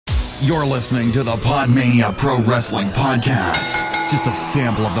You're listening to the Podmania Pro Wrestling Podcast. Just a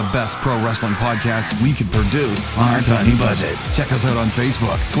sample of the best pro wrestling podcasts we could produce on our tiny budget. Check us out on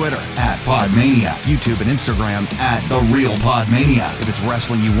Facebook, Twitter, @Podmania, YouTube and Instagram, @TheRealPodmania. If it's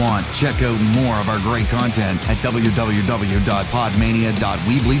wrestling you want, check out more of our great content at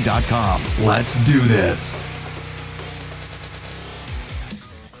www.podmania.weebly.com. Let's do this.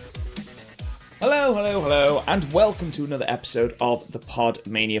 Hello, and welcome to another episode of the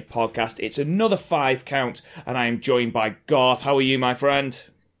Podmania Podcast. It's another 5 count, and I am joined by Garth. How are you, my friend?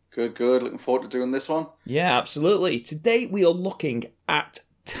 Good. Looking forward to doing this one. Yeah, absolutely. Today we are looking at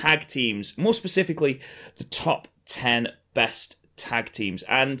tag teams, more specifically, the top 10 best tag teams.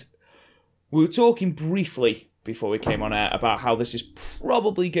 And we were talking briefly before we came on air about how this is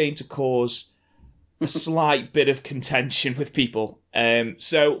probably going to cause a slight bit of contention with people.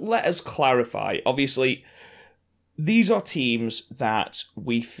 So let us clarify. Obviously, these are teams that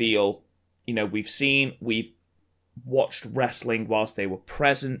we feel, we've watched wrestling whilst they were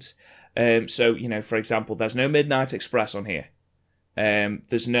present. So, for example, there's no Midnight Express on here.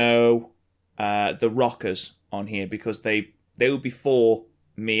 There's no The Rockers on here because they were before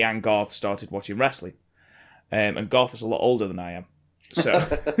me and Garth started watching wrestling. And Garth is a lot older than I am. So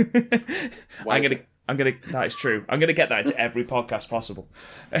I'm gonna that is true. I'm gonna get that into every podcast possible.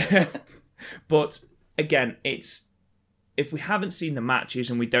 But again, it's if we haven't seen the matches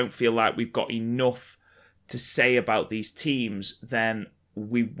and we don't feel like we've got enough to say about these teams, then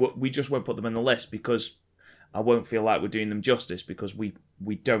we just won't put them in the list because I won't feel like we're doing them justice because we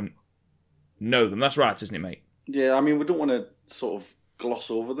don't know them. That's right, isn't it, mate? Yeah, I mean, we don't want to sort of gloss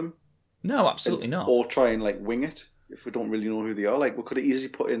over them. No, absolutely not. Or try and wing it if we don't really know who they are. We could have easily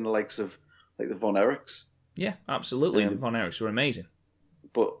put in the likes of the Von Erichs. Yeah, absolutely. The Von Erichs were amazing.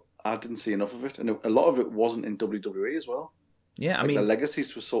 But I didn't see enough of it. And a lot of it wasn't in WWE as well. Yeah, I mean, the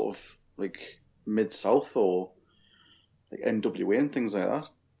legacies were sort of Mid-South or NWA and things like that.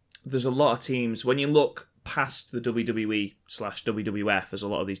 There's a lot of teams, when you look past the WWE/WWF, as a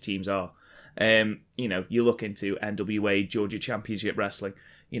lot of these teams are, you look into NWA, Georgia Championship Wrestling,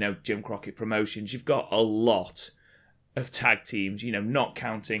 Jim Crockett Promotions, you've got a lot of tag teams, not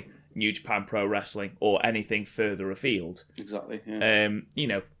counting New Japan Pro Wrestling or anything further afield. Exactly, yeah.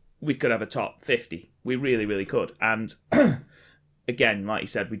 We could have a top 50. We really, really could. And again, like you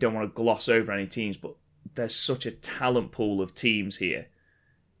said, we don't want to gloss over any teams, but there's such a talent pool of teams here.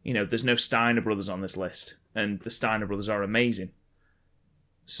 There's no Steiner Brothers on this list, and the Steiner Brothers are amazing.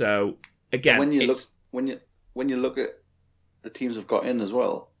 So again, when you look at the teams we've got in as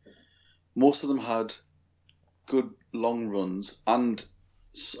well, most of them had good long runs, and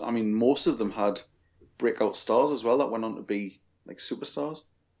I mean, most of them had breakout stars as well that went on to be superstars.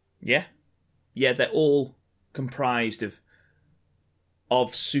 Yeah, they're all comprised of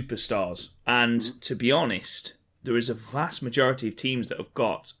superstars, and to be honest, there is a vast majority of teams that have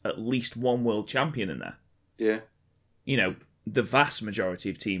got at least one world champion in there. Yeah, the vast majority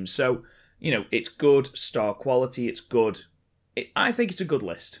of teams. So it's good star quality. It's good. I think it's a good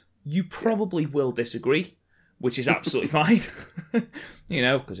list. You probably will disagree, which is absolutely fine.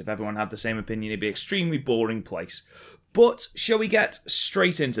 Because if everyone had the same opinion, it'd be an extremely boring place. But shall we get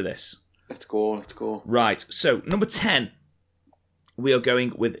straight into this? Let's go. Right, so number 10, we are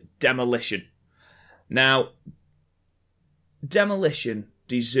going with Demolition. Now, Demolition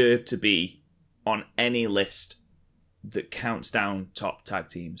deserve to be on any list that counts down top tag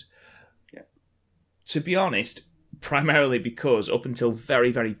teams. Yeah. To be honest, primarily because up until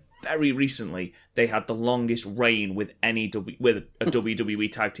very, very, very recently, they had the longest reign with a WWE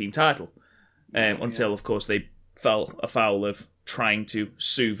tag team title. Until, of course, they fell afoul of trying to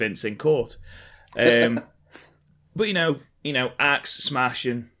sue Vince in court. But, Axe, Smash,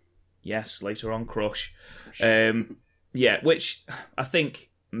 and, yes, later on, Crush. Which I think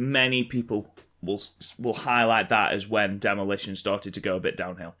many people will highlight that as when Demolition started to go a bit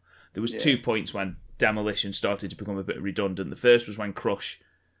downhill. There was 2 points when Demolition started to become a bit redundant. The first was when Crush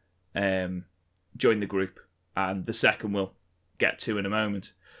joined the group, and the second we'll get to in a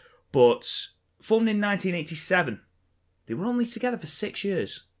moment. But formed in 1987, they were only together for 6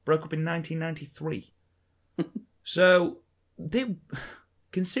 years. Broke up in 1993. So,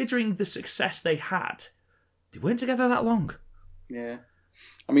 considering the success they had, they weren't together that long. Yeah,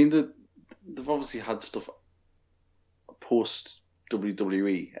 I mean they've obviously had stuff post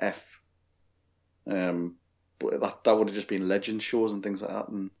WWEF, but that would have just been legend shows and things like that.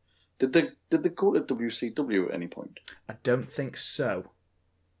 And did they go to WCW at any point? I don't think so.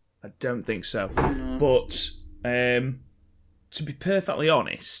 No. But to be perfectly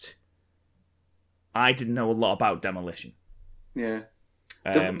honest, I didn't know a lot about Demolition. Yeah.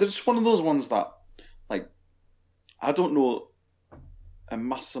 They're just one of those ones that, like, I don't know a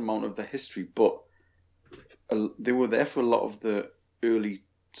massive amount of the history, but they were there for a lot of the early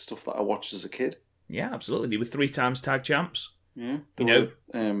stuff that I watched as a kid. Yeah, absolutely. They were 3 times tag champs. Yeah,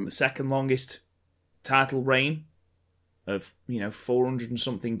 the second longest title reign of 400 and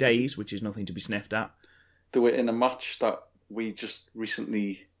something days, which is nothing to be sniffed at. They were in a match that we just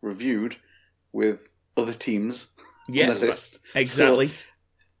recently reviewed with other teams on the list. Exactly. So,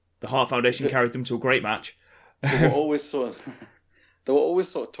 the Hart Foundation carried them to a great match. They were always sort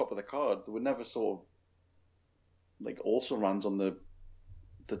of top of the card. They were never sort of like also runs on the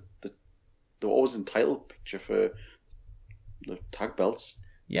they were always in title picture for the tag belts.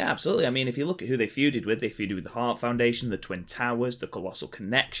 Yeah, absolutely. I mean, if you look at who they feuded with the Hart Foundation, the Twin Towers, the Colossal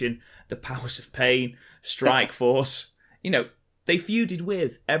Connection, the Powers of Pain, Strike Force. They feuded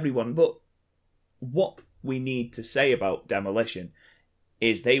with everyone. But what we need to say about Demolition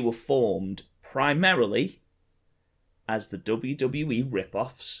is they were formed primarily as the WWE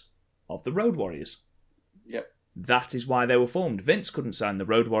rip-offs of the Road Warriors. Yep. That is why they were formed. Vince couldn't sign the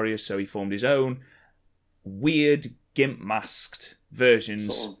Road Warriors, so he formed his own weird, gimp-masked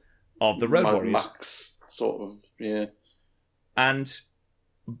versions of the Road Warriors. Max, sort of, yeah. And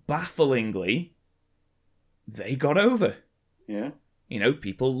bafflingly, they got over. Yeah.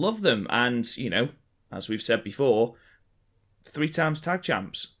 People love them. And, as we've said before, 3 times tag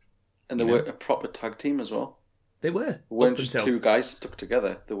champs. And they were a proper tag team as well. They were. They weren't just 2 guys stuck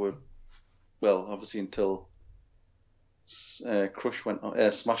together. They were, well, obviously until Smash went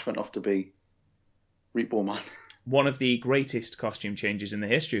off to be Repo Man. One of the greatest costume changes in the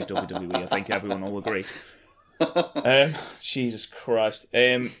history of WWE. I think everyone will agree. Jesus Christ.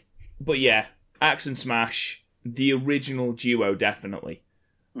 But yeah, Axe and Smash, the original duo, definitely,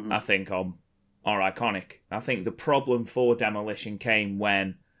 I think are iconic. I think the problem for Demolition came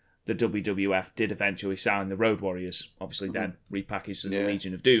when the WWF did eventually sign the Road Warriors, obviously then repackaged as the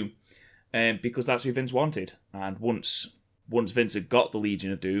Legion of Doom, because that's who Vince wanted. And once Vince had got the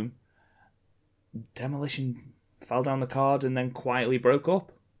Legion of Doom, Demolition fell down the card and then quietly broke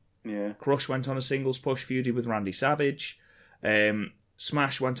up. Yeah. Crush went on a singles push feuded with Randy Savage.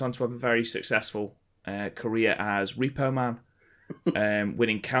 Smash went on to have a very successful career as Repo Man,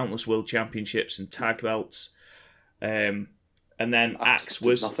 winning countless world championships and tag belts. And then Axe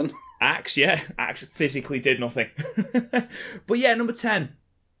was nothing. Axe physically did nothing. But yeah, number 10,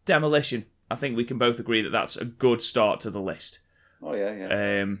 Demolition. I think we can both agree that that's a good start to the list. Oh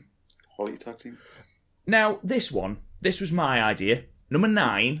yeah. Quality tag team. Now, this was my idea. Number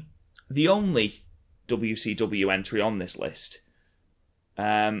 9, the only WCW entry on this list,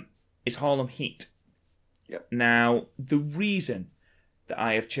 is Harlem Heat. Yep. Now, the reason that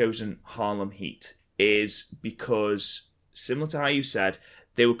I have chosen Harlem Heat is because, similar to how you said,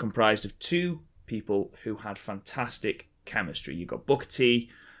 they were comprised of 2 people who had fantastic chemistry. You got Booker T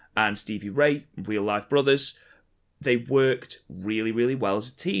and Stevie Ray, real-life brothers. They worked really, really well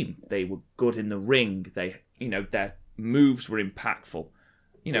as a team. They were good in the ring. Their moves were impactful.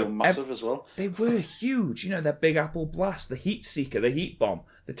 They were massive as well. They were huge. Their Big Apple Blast, the Heat Seeker, the Heat Bomb,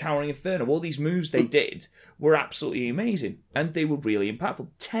 the Towering Inferno, all these moves they did were absolutely amazing. And they were really impactful.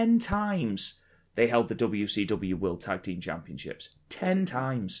 10 times they held the WCW World Tag Team Championships. 10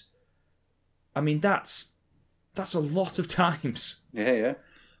 times. I mean, that's a lot of times. Yeah.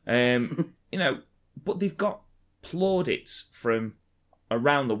 But they've got plaudits from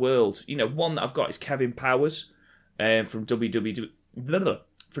around the world. One that I've got is Kevin Powers from WWE.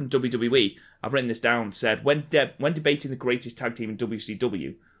 I've written this down. Said when debating the greatest tag team in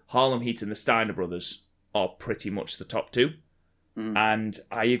WCW, Harlem Heat and the Steiner Brothers are pretty much the top 2, and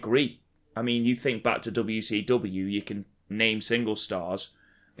I agree. I mean, you think back to WCW, you can name single stars,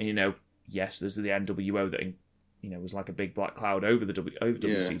 and yes, there's the NWO that was like a big black cloud over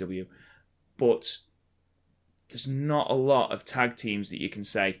WCW, but there's not a lot of tag teams that you can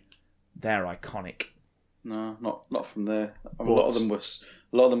say they're iconic. No, not from there. A lot of them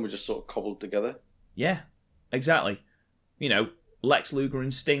were just sort of cobbled together. Yeah, exactly. Lex Luger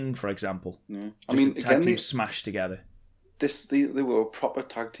and Sting, for example. Yeah. Tag team smashed together. They were a proper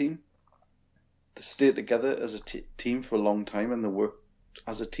tag team. They stayed together as a team for a long time, and they worked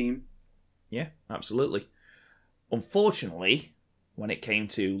as a team. Yeah, absolutely. Unfortunately, when it came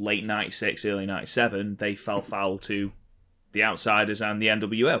to late 96, early 97, they fell foul to the Outsiders and the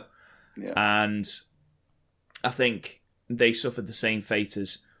NWO. Yeah. And I think they suffered the same fate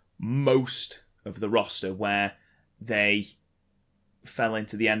as most of the roster, where they fell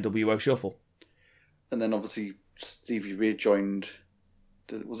into the NWO shuffle. And then obviously Stevie Ray joined.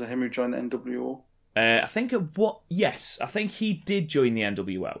 Was it him who joined the NWO? I think I think he did join the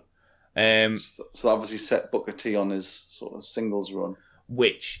NWO. So that obviously set Booker T on his sort of singles run,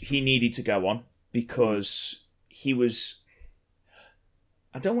 which he needed to go on because he was.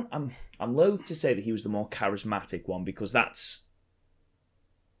 I'm loath to say that he was the more charismatic one because that's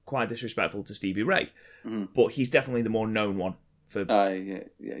quite disrespectful to Stevie Ray, but he's definitely the more known one for. Yeah.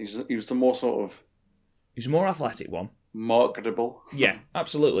 He was the more sort of. He's a more athletic one, marketable. Yeah,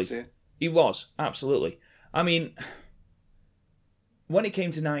 absolutely. He was absolutely. I mean, when it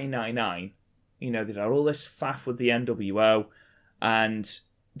came to 1999, they had all this faff with the NWO, and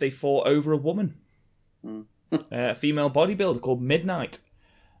they fought over a woman, a female bodybuilder called Midnight.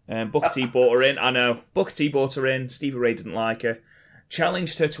 Booker T brought her in. I know. Booker T brought her in. Stevie Ray didn't like her.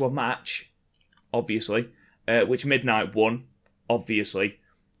 Challenged her to a match, obviously, which Midnight won, obviously.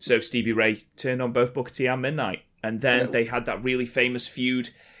 So Stevie Ray turned on both Booker T and Midnight. And then they had that really famous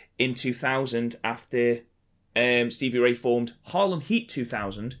feud in 2000 after Stevie Ray formed Harlem Heat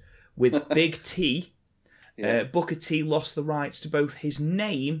 2000 with Big T. Booker T lost the rights to both his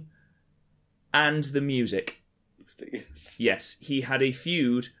name and the music. Yes, he had a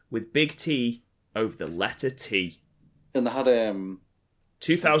feud with Big T over the letter T. And they had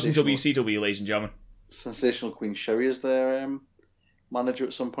 2000 WCW, ladies and gentlemen. Sensational Queen Sherry is their manager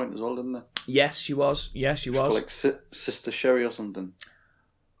at some point as well, didn't they? Yes, she was. Like Sister Sherry or something.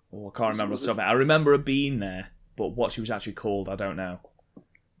 Oh, I can't remember what's I remember her being there, but what she was actually called, I don't know.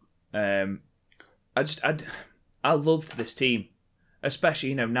 I loved this team,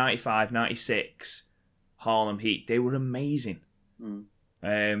 especially 95, 96. Harlem Heat, they were amazing.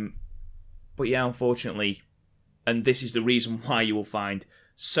 But yeah, unfortunately, and this is the reason why you will find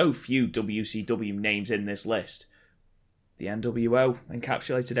so few WCW names in this list, the NWO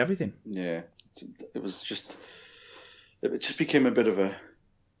encapsulated everything. Yeah, it just became a bit of a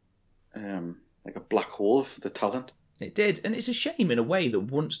like a black hole for the talent. It did, and it's a shame in a way that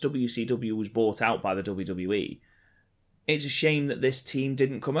once WCW was bought out by the WWE, it's a shame that this team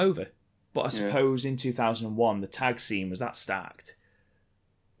didn't come over. But I suppose in 2001, the tag scene was that stacked.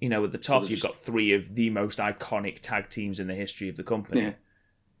 At the top, you've got three of the most iconic tag teams in the history of the company.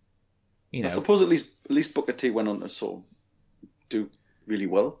 Yeah. I suppose at least Booker T went on to sort of do really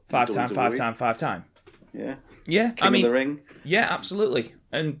well. Five time. Yeah. Yeah, King of the Ring. Yeah, absolutely.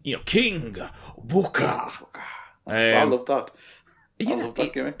 And, King Booker. I love that. Yeah, I love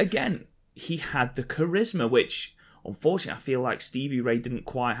that gimmick. Again, he had the charisma, which... Unfortunately, I feel like Stevie Ray didn't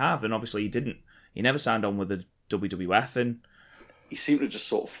quite have, and obviously he never signed on with the WWF, and he seemed to just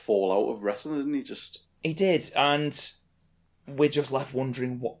sort of fall out of wrestling, didn't he? He did, and we're just left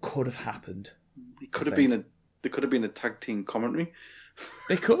wondering what could have happened. There could have been a tag team commentary.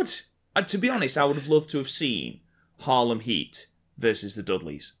 They could. And to be honest, I would have loved to have seen Harlem Heat versus the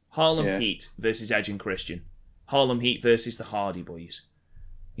Dudleys, Harlem Heat versus Edge and Christian, Harlem Heat versus the Hardy Boys.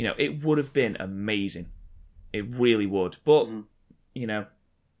 It would have been amazing. It really would. But, never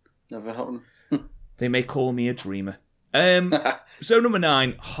happened. They may call me a dreamer. So number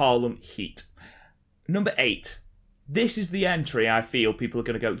 9, Harlem Heat. Number 8. This is the entry I feel people are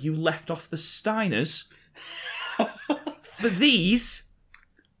going to go, you left off the Steiners for these.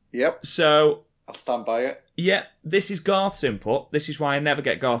 Yep. So... I'll stand by it. Yeah, this is Garth's input. This is why I never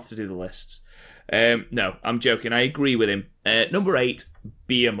get Garth to do the lists. No, I'm joking. I agree with him. Number 8,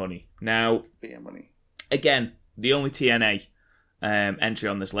 Beer Money. Now... Beer Money. Again, the only TNA entry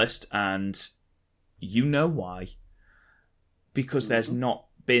on this list, and you know why. Because there's not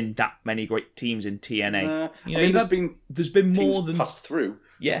been that many great teams in TNA. There's been more than passed through.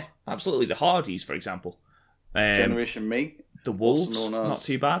 Yeah, absolutely. The Hardys, for example. Generation Me. The Wolves, not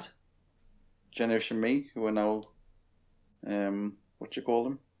too bad. Generation Me, who are now, what do you call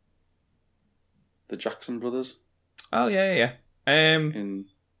them? The Jackson Brothers. Oh, yeah. The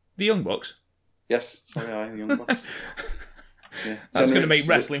Young Bucks. Yes, sorry, the Young Bucks. Yeah. That's going to make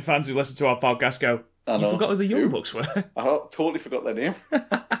wrestling fans who listen to our podcast go, you forgot who the Young Bucks were? I totally forgot their name.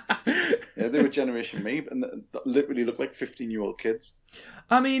 Yeah, they were Generation Me, and they literally looked like 15-year-old kids.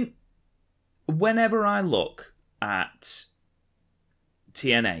 I mean, whenever I look at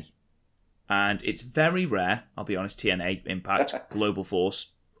TNA, and it's very rare, I'll be honest, TNA, Impact, Global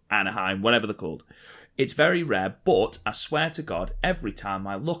Force, Anaheim, whatever they're called. It's very rare, but I swear to God, every time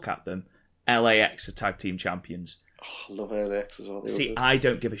I look at them, LAX are tag team champions. Oh, I love LAX as well. See, I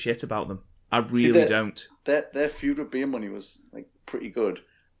don't give a shit about them. I really don't. Their feud with Beer Money was pretty good.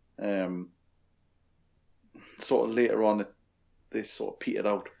 Sort of later on, they sort of petered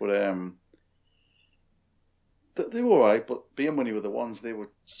out, but they were alright. But Beer Money were the ones, they were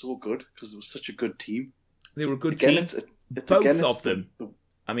so good because it was such a good team. They were a good team. Both of them.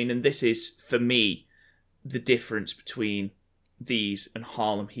 I mean, and this is, for me, the difference between these and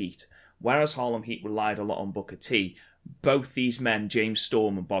Harlem Heat. Whereas Harlem Heat relied a lot on Booker T, both these men, James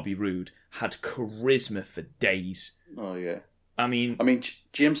Storm and Bobby Roode, had charisma for days. Oh, yeah. I mean,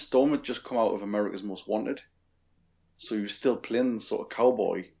 James Storm had just come out of America's Most Wanted, so he was still playing sort of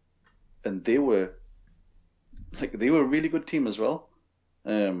cowboy, and they were a really good team as well.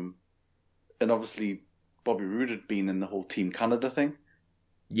 And obviously, Bobby Roode had been in the whole Team Canada thing.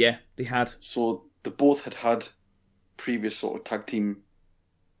 Yeah, they had. So they both had previous sort of tag team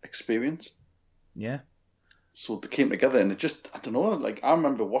experience. Yeah. So they came together, and it just, I don't know, like, I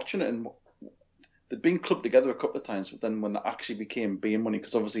remember watching it, and they'd been clubbed together a couple of times, but then when they actually became Beer Money,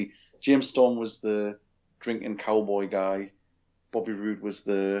 because obviously James Storm was the drinking cowboy guy, Bobby Roode was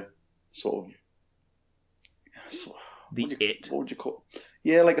the sort of... What would you call it?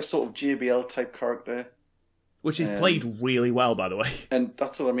 Yeah, like a sort of JBL type character. Which he played really well, by the way. And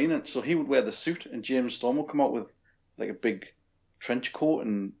that's what I mean. And so he would wear the suit, and James Storm would come out with like a big trench coat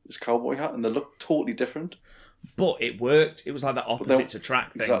and his cowboy hat, and they looked totally different. But it worked. It was like that opposites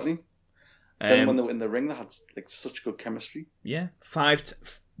attract thing. Exactly. Then when they were in the ring, they had like such good chemistry. Yeah,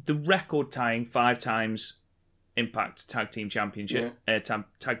 the record tying 5 times Impact Tag Team Championship,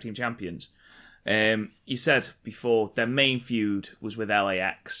 Tag Team Champions. You said before their main feud was with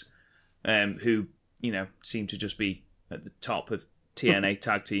LAX, who seem to just be at the top of TNA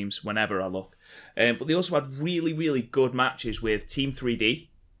tag teams whenever I look. But they also had really, really good matches with Team 3D.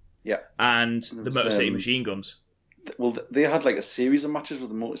 Yeah. And the Motor City Machine Guns. Well, they had like a series of matches with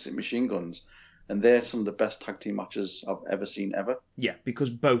the Motor City Machine Guns, and they're some of the best tag team matches I've ever seen ever. Yeah, because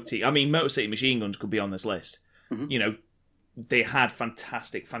both teams... I mean, Motor City Machine Guns could be on this list. Mm-hmm. They had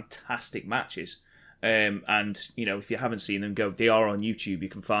fantastic, fantastic matches. And, if you haven't seen them, they are on YouTube, you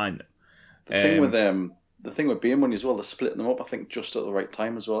can find them. The thing with Beer Money as well, they're splitting them up, I think, just at the right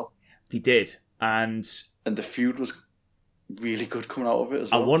time as well. They did. And the feud was really good coming out of it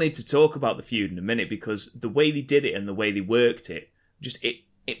as well. I wanted to talk about the feud in a minute, because the way they did it and the way they worked it,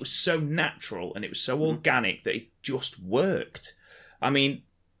 it was so natural and it was so organic that it just worked. I mean,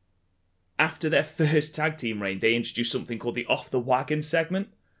 after their first tag team reign, they introduced something called the Off the Wagon segment.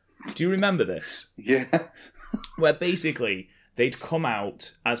 Do you remember this? Yeah. Where basically they'd come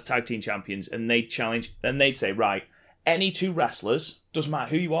out as tag team champions and they'd challenge, and they'd say, right, any 2 wrestlers, doesn't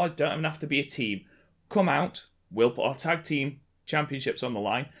matter who you are, don't even have to be a team, come out, we'll put our tag team championships on the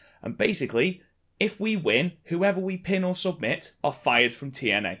line, and basically, if we win, whoever we pin or submit are fired from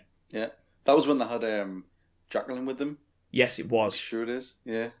TNA. Yeah. That was when they had Jacqueline with them. Yes, it was. Sure it is,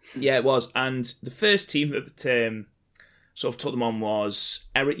 yeah. Yeah, it was. And the first team that sort of took them on was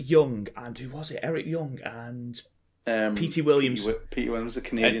Eric Young, and who was it? Eric Young and P.T. Williams. P.T. Williams, the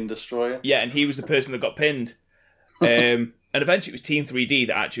Canadian Destroyer. Yeah, and he was the person that got pinned. And eventually it was Team 3D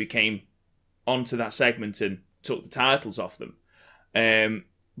that actually came onto that segment and took the titles off them.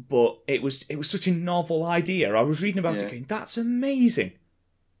 But it was such a novel idea. I was reading about it going, that's amazing.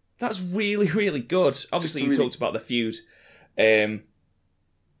 That's really, really good. Obviously, you talked about the feud.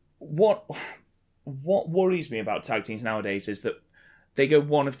 What worries me about tag teams nowadays is that they go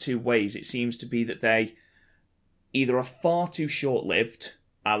one of 2 ways. It seems to be that they either are far too short-lived,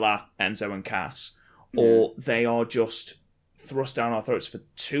 a la Enzo and Cass, or they are just thrust down our throats for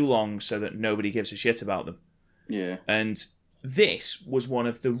too long so that nobody gives a shit about them. Yeah. And this was one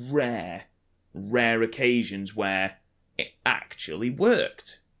of the rare occasions where it actually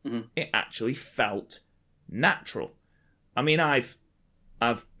worked. Mm-hmm. It actually felt natural. I mean, I've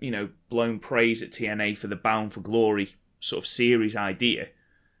blown praise at TNA for the Bound for Glory sort of series idea,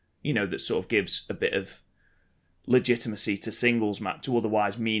 that sort of gives a bit of legitimacy to to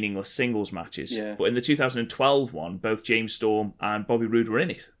otherwise meaningless singles matches. Yeah. But in the 2012 one, both James Storm and Bobby Roode were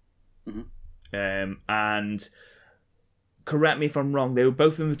in it. Mm-hmm. And correct me if I'm wrong, they were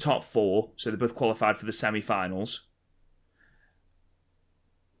both in the top 4, so they both qualified for the semi-finals.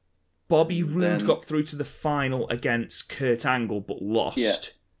 Bobby Roode got through to the final against Kurt Angle, but lost. Yeah.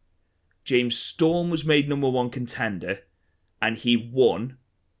 James Storm was made number 1 contender, and he won.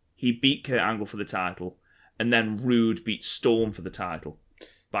 He beat Kurt Angle for the title, and then Roode beat Storm for the title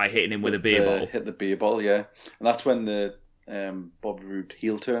by hitting him with a beer bottle. Hit the beer bottle, yeah. And that's when the Bobby Roode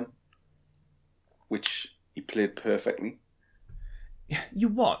heel turn, which he played perfectly. You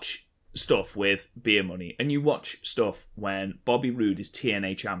watch stuff with Beer Money, and you watch stuff when Bobby Roode is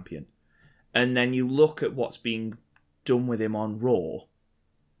TNA champion, and then you look at what's being done with him on Raw,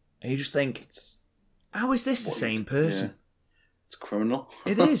 and you just think, how is this the same person? Yeah. It's criminal.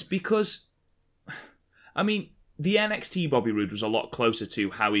 It is, because, I mean, the NXT Bobby Roode was a lot closer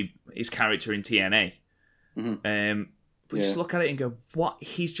to how his character in TNA. Mm-hmm. But you just look at it and go, what?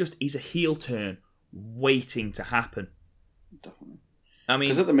 He's a heel turn waiting to happen. Definitely. I mean,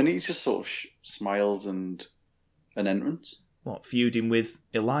 because at the minute he's just sort of smiles and an entrance. What, feuding with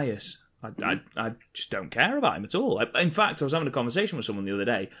Elias? I just don't care about him at all. In fact, I was having a conversation with someone the other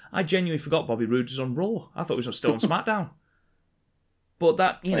day. I genuinely forgot Bobby Roode was on Raw. I thought he was still on SmackDown. But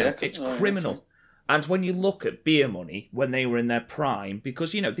that, it's criminal. And when you look at Beer Money, when they were in their prime,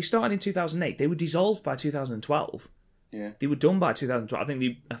 because, they started in 2008, they were dissolved by 2012. Yeah. They were done by 2012.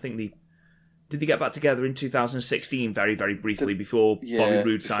 I think they did they get back together in 2016 very, very briefly before Bobby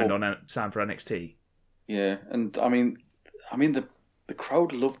Roode signed for NXT? Yeah, and I mean the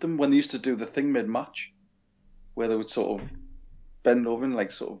crowd loved them when they used to do the thing mid-match, where they would sort of bend over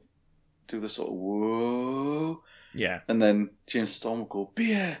and sort of do the sort of whoa. Yeah. And then James Storm would go,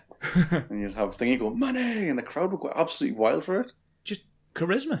 beer! And you'd have Thingy go, money! And the crowd would go absolutely wild for it. Just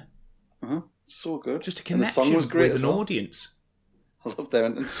charisma. Uh-huh. So good. Just a connection and the song was great with an audience. I love their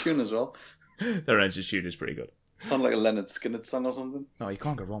entrance tune as well. Their entrance tune is pretty good. Sound like a Leonard Skinner song or something. Oh, you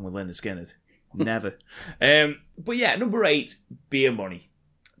can't go wrong with Leonard Skinner. Never. But yeah, number 8, Beer Money.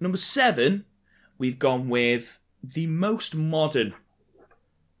 Number 7, we've gone with the most modern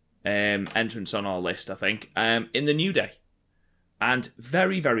entrance on our list, I think, in the New Day. And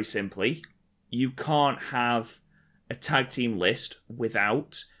very, very simply, you can't have a tag team list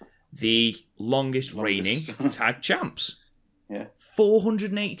without the longest reigning tag champs. Yeah.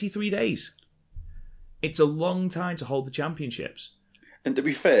 483 days. It's a long time to hold the championships. And to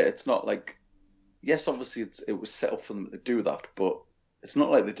be fair, it's not like... Yes, obviously it was set up for them to do that, but it's not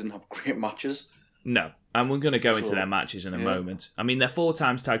like they didn't have great matches. No, and we're going to go into their matches in a moment. I mean, they're 4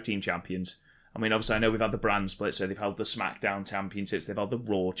 times tag team champions. I mean, obviously, I know we've had the brand split, so they've held the SmackDown championships, they've held the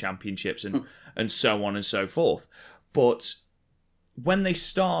Raw championships, and so on and so forth. But when they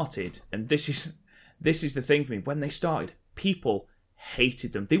started, and this is the thing for me, when they started, people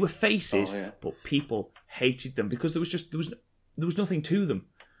hated them. They were faces, but people hated them because there was nothing to them.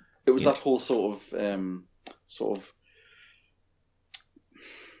 It was that whole sort of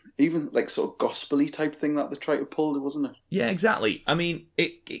even sort of gospel-y type thing that they tried to pull, wasn't it? Yeah, exactly. I mean,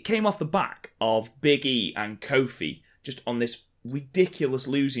 it came off the back of Big E and Kofi just on this ridiculous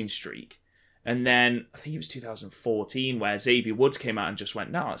losing streak. And then, I think it was 2014, where Xavier Woods came out and just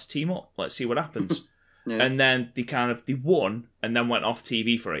went, no, let's team up. Let's see what happens. And then they won and then went off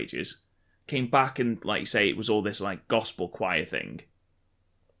TV for ages. Came back and, like you say, it was all this gospel choir thing.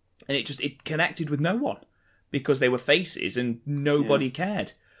 And it connected with no one because they were faces and nobody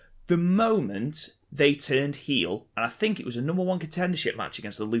cared. The moment they turned heel, and I think it was a number 1 contendership match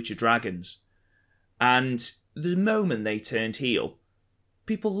against the Lucha Dragons, and the moment they turned heel,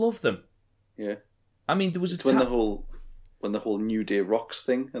 people loved them. Yeah. I mean, there was when the whole New Day rocks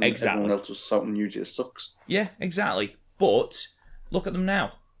thing, and everyone else was shouting New Day sucks. Yeah, exactly. But look at them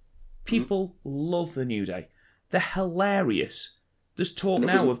now. People love the New Day. They're hilarious. There's talk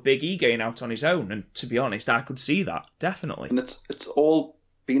now of Big E going out on his own, and to be honest, I could see that, definitely. And it's all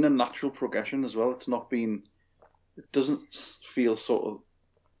been a natural progression as well. It's not been... It doesn't feel sort of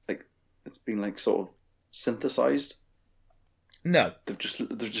like it's been sort of synthesized. No. They've just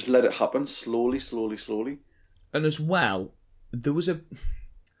let it happen slowly. And as well, there was a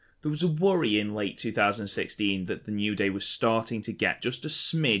worry in late 2016 that the New Day was starting to get just a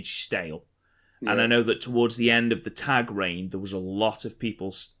smidge stale. Yeah. And I know that towards the end of the tag reign, there was a lot of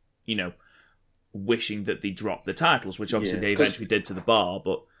people, wishing that they dropped the titles, which obviously they eventually did to the Bar,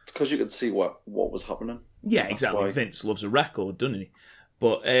 but... It's because you could see what was happening. Yeah, exactly. Why. Vince loves a record, doesn't he?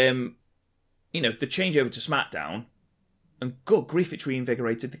 But, the change over to SmackDown, and good grief, it's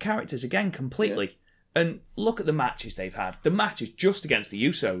reinvigorated the characters again completely. Yeah. And look at the matches they've had. The matches just against the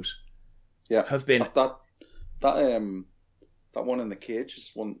Usos have been... That one in the cage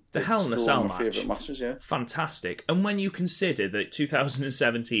is one. The Hell in a Cell match. Favourite matches, yeah. Fantastic. And when you consider that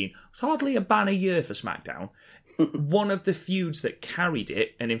 2017 was hardly a banner year for SmackDown, one of the feuds that carried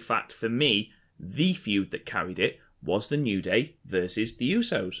it, and in fact for me, the feud that carried it, was the New Day versus the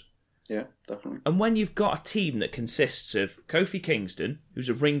Usos. Yeah, definitely. And when you've got a team that consists of Kofi Kingston, who's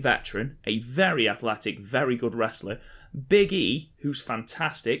a ring veteran, a very athletic, very good wrestler, Big E, who's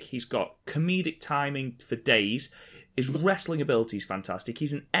fantastic, he's got comedic timing for days, his wrestling ability is fantastic,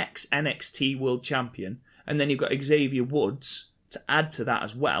 he's an ex-NXT world champion, and then you've got Xavier Woods to add to that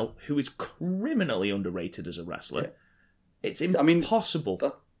as well, who is criminally underrated as a wrestler. Yeah. It's impossible.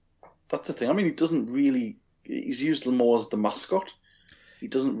 That's the thing. I mean, he doesn't really... He's used more as the mascot. He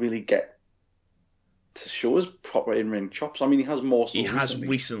doesn't really get to show his proper in-ring chops. I mean, he has more so recently. He has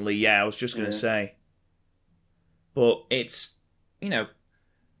recently, yeah, I was just going to say. But it's,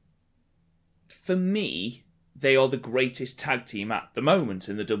 for me, they are the greatest tag team at the moment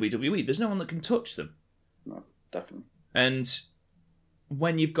in the WWE. There's no one that can touch them. No, definitely. And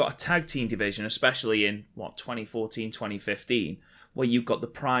when you've got a tag team division, especially in, 2014, 2015, where you've got the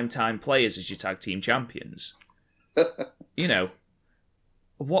primetime players as your tag team champions,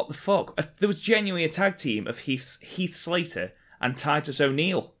 what the fuck? There was genuinely a tag team of Heath Slater and Titus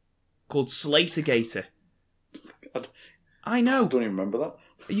O'Neil called Slatergator. God, I know. I don't even remember that.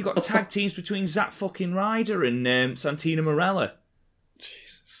 You got tag teams between Zack fucking Ryder and Santino Marella.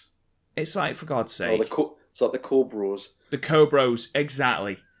 Jesus. It's like, for God's sake. It's like the Cobros. The Cobros,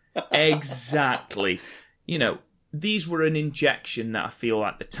 exactly. Exactly. These were an injection that I feel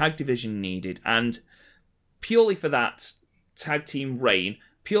like the tag division needed, and purely for that tag team reign,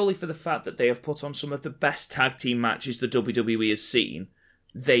 purely for the fact that they have put on some of the best tag team matches the WWE has seen,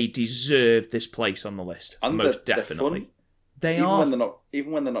 they deserve this place on the list. And most they're definitely. fun. They even are.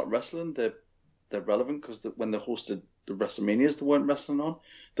 Even when they're not wrestling, they're relevant, because when they hosted the WrestleManias they weren't wrestling on,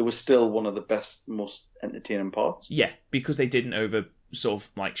 they were still one of the best, most entertaining parts. Yeah, because they didn't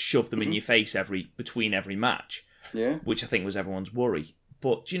shove them in your face between every match. Yeah. Which I think was everyone's worry.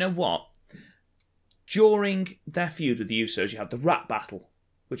 But do you know what? During their feud with the Usos, you had the rap battle,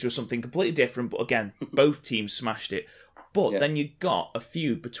 which was something completely different, but again, both teams smashed it. But then you got a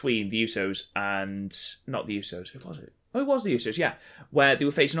feud between the Usos and... Not the Usos, who was it? Oh, it was the Usos, yeah. Where they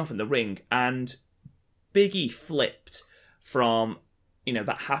were facing off in the ring, and Big E flipped from,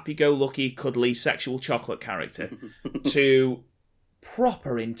 that happy-go-lucky, cuddly, sexual chocolate character to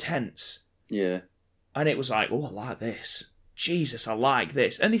proper intense. Yeah. And it was like, oh, I like this. Jesus, I like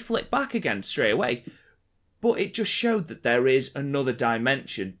this. And he flipped back again straight away. But it just showed that there is another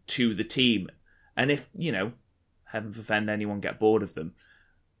dimension to the team. And if, heaven forfend anyone get bored of them,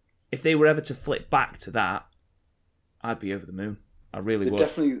 if they were ever to flip back to that, I'd be over the moon. I really would.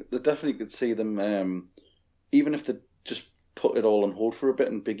 They definitely could see them, even if they just put it all on hold for a bit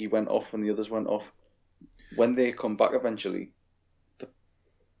and Biggie went off and the others went off, when they come back eventually,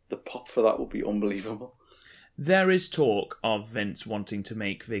 the pop for that will be unbelievable. There is talk of Vince wanting to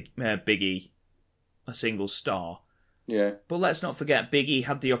make Big E a single star. Yeah. But let's not forget, Big E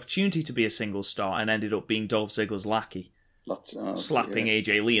had the opportunity to be a single star and ended up being Dolph Ziggler's lackey. Slapping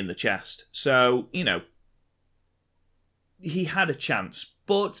AJ Lee in the chest. So, he had a chance.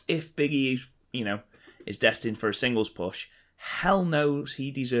 But if Big E, is destined for a singles push, hell knows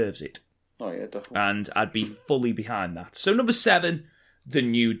he deserves it. Oh, yeah, definitely. And I'd be fully behind that. So, number 7, The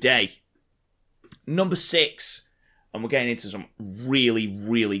New Day. Number 6, and we're getting into some really,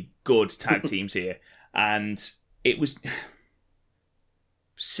 really good tag teams here. And it was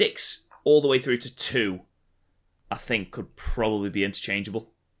 6 all the way through to 2, I think, could probably be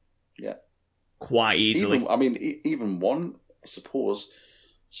interchangeable. Yeah. Quite easily. Even 1, I suppose.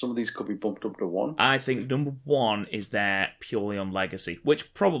 Some of these could be bumped up to 1. I think number 1 is there purely on legacy,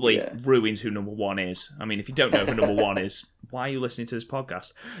 which probably ruins who number 1 is. I mean, if you don't know who number 1 is, why are you listening to this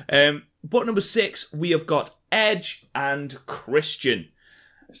podcast? But number 6, we have got Edge and Christian.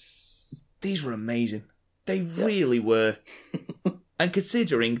 These were amazing. They really were. And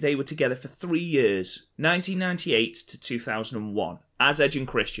considering they were together for 3 years, 1998 to 2001, as Edge and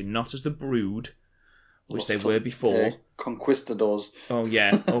Christian, not as the Brood, which they were before. Conquistadors. Oh,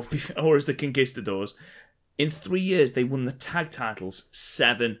 yeah. or as the Conquistadors. In 3 years, they won the tag titles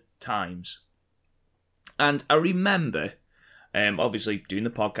 7 times. And I remember, obviously, doing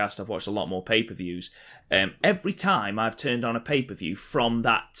the podcast, I've watched a lot more pay-per-views. Every time I've turned on a pay-per-view from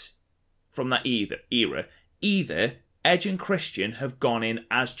that era, either Edge and Christian have gone in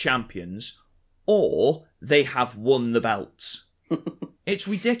as champions, or they have won the belts. It's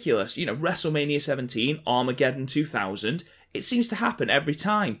ridiculous. WrestleMania 17, Armageddon 2000, it seems to happen every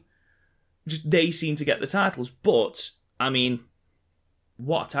time. Just they seem to get the titles. But,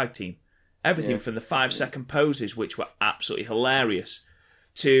 what a tag team. Everything from the 5-second poses, which were absolutely hilarious,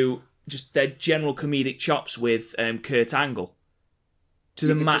 to just their general comedic chops with Kurt Angle, to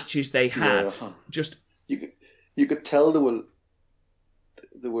the matches they had. Just you could tell they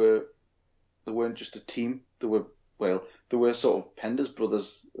weren't just a team. They were sort of Pender's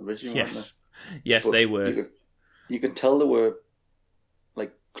brothers originally. Yes, yes, but they were. You could tell they were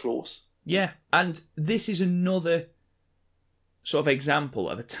close. Yeah, and this is another sort of example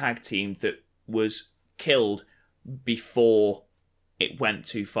of a tag team that was killed before it went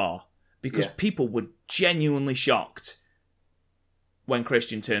too far, because people were genuinely shocked when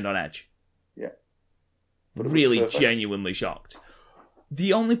Christian turned on Edge. Yeah, really genuinely shocked.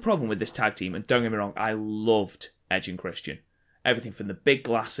 The only problem with this tag team, and don't get me wrong, I loved Edge and Christian. Everything from the big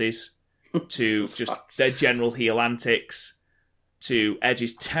glasses to just their general heel antics to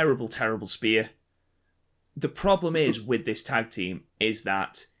Edge's terrible, terrible spear. the problem is with this tag team is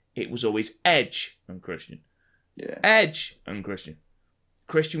that it was always Edge and Christian. Yeah. Edge and Christian.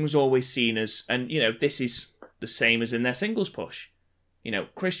 Christian was always seen as, and this is the same as in their singles push.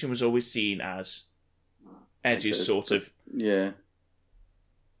 Christian was always seen as Edge's sort of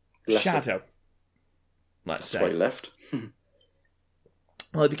shadow. Let's say. That's why he left.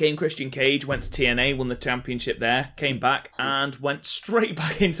 Well, it became Christian Cage, went to TNA, won the championship there, came back, and went straight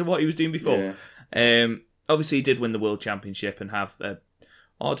back into what he was doing before. Yeah. Obviously, he did win the World Championship and have an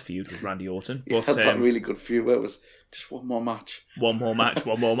odd feud with Randy Orton. He had that really good feud where it was just one more match. One more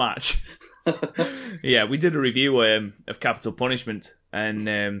match. Yeah, we did a review of Capital Punishment,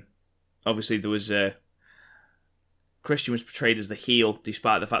 and obviously there was... Christian was portrayed as the heel,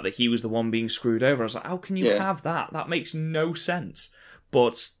 despite the fact that he was the one being screwed over. I was like, how can you have that? That makes no sense.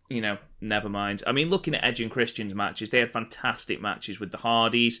 But, never mind. I mean, looking at Edge and Christian's matches, they had fantastic matches with the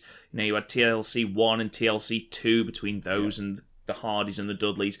Hardys. You had TLC 1 and TLC 2 between those and the Hardys and the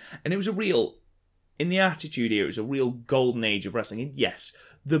Dudleys. And it was in the Attitude Era, it was a real golden age of wrestling. And yes,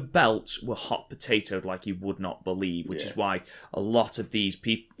 the belts were hot potatoed like you would not believe, which is why a lot of these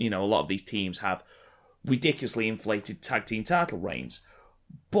people, a lot of these teams have ridiculously inflated tag team title reigns.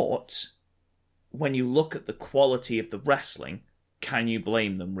 But when you look at the quality of the wrestling, can you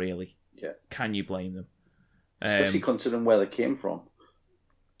blame them, really? Yeah. Can you blame them? Especially considering where they came from.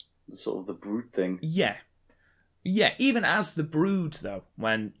 Sort of the Brood thing. Yeah. Yeah, even as the Brood, though,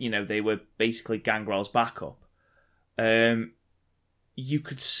 when, they were basically Gangrel's backup, you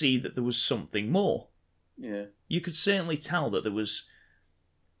could see that there was something more. Yeah. You could certainly tell that there was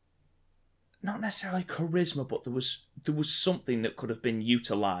not necessarily charisma, but there was something that could have been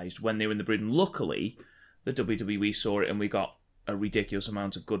utilised when they were in the Brood. And luckily, the WWE saw it and we got a ridiculous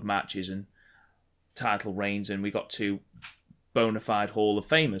amount of good matches and title reigns, and we got 2 bona fide Hall of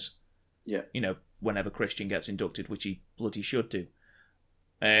Famers. Yeah. Whenever Christian gets inducted, which he bloody should do.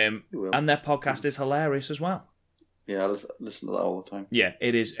 And their podcast is hilarious as well. Yeah, I listen to that all the time. Yeah,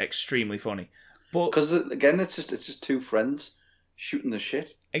 it is extremely funny. But because again, it's just 2 friends shooting the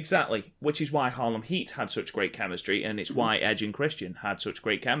shit. Exactly, which is why Harlem Heat had such great chemistry, and it's why Edge and Christian had such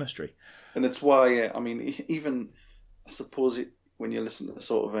great chemistry. And it's why, even, I suppose, when you listen to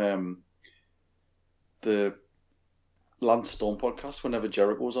sort of the Lance Storm podcast, whenever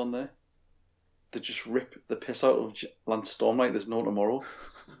Jericho's on there, they just rip the piss out of Lance Storm like there's no tomorrow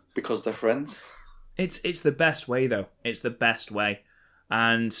because they're friends. It's the best way, though. It's the best way.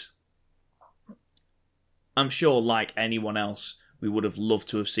 And I'm sure, like anyone else, we would have loved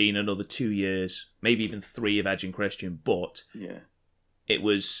to have seen another 2 years, maybe even 3 of Edge and Christian, but it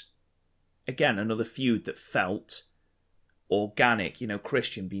was, again, another feud that felt organic.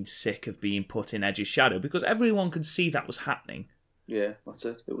 Christian being sick of being put in Edge's shadow, because everyone could see that was happening. Yeah, that's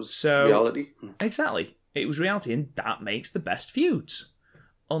it. It was reality. Exactly. It was reality, and that makes the best feuds.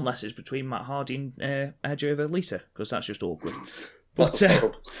 Unless it's between Matt Hardy and Edge over Lita, because that's just awkward. But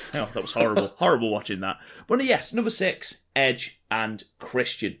that was horrible. Horrible watching that. But yes, number 6, Edge and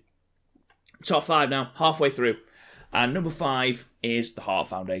Christian. Top 5 now, halfway through. And number 5 is the Hart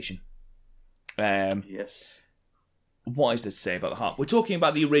Foundation. Yes. What is there to say about the Hart? We're talking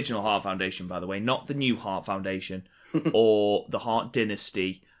about the original Hart Foundation, by the way, not the new Hart Foundation, or the Hart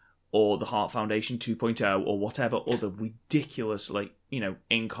Dynasty, or the Hart Foundation 2.0, or whatever other ridiculous,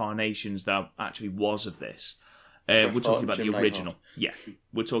 incarnations there actually was of this. We're talking about the original. Yeah,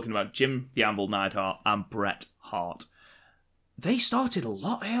 we're talking about Jim the Anvil Neidhart and Bret Hart. They started a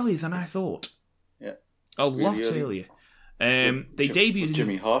lot earlier than I thought. Yeah, a lot earlier. They debuted with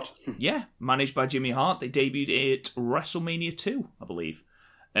Jimmy Hart. Yeah, managed by Jimmy Hart. They debuted at WrestleMania 2, I believe,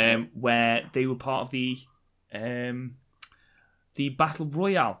 where they were part of the Battle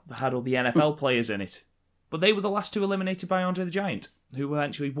Royale that had all the NFL players in it. But they were the last 2 eliminated by Andre the Giant, who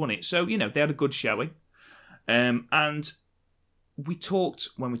eventually won it. So, they had a good showing. And when we talked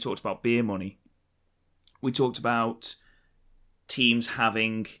about Beer Money, we talked about teams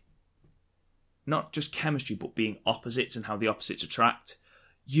having not just chemistry, but being opposites and how the opposites attract.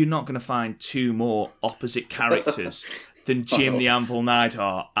 You're not going to find 2 more opposite characters than Jim the Anvil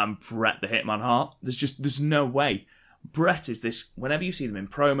Neidhart and Bret the Hitman Hart. There's no way. Bret is this, whenever you see them in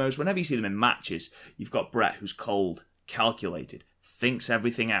promos, whenever you see them in matches, you've got Bret who's cold, calculated, thinks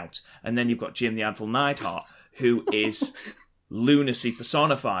everything out. And then you've got Jim the Anvil Neidhart, who is lunacy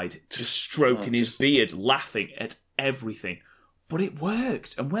personified, just stroking his beard, laughing at everything. But it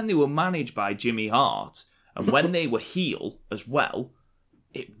worked. And when they were managed by Jimmy Hart, and when they were heel as well,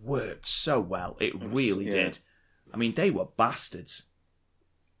 it worked so well. It really did. I mean, they were bastards.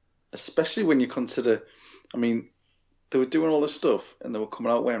 Especially when you consider, they were doing all this stuff and they were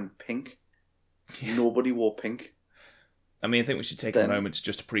coming out wearing pink. nobody wore pink. I mean, I think we should take a moment to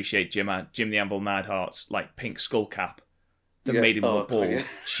just appreciate Jim the Anvil Neidhart's like pink skull cap that made him look bald. Yeah.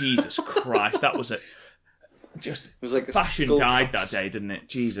 Jesus Christ, that was it was like fashion died that day, didn't it?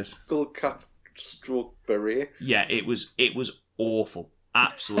 Jesus. Skull cap stroke beret. Yeah, it was awful,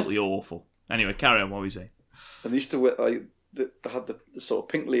 absolutely awful. Anyway, carry on. What were you saying? And they used to wear they had the sort of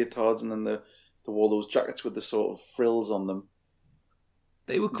pink leotards, and then they wore those jackets with the sort of frills on them.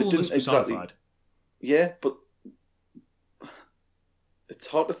 They were coolness personified. Yeah, but it's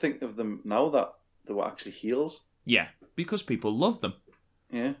hard to think of them now that they were actually heels. Yeah, because people love them.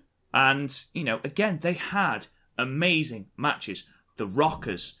 Yeah. And, again, they had amazing matches. The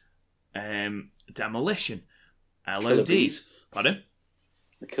Rockers, Demolition, LOD. Pardon?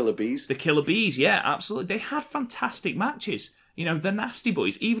 The Killer Bees. The Killer Bees, yeah, absolutely. They had fantastic matches. The Nasty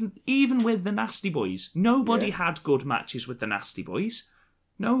Boys, even with the Nasty Boys, nobody had good matches with the Nasty Boys.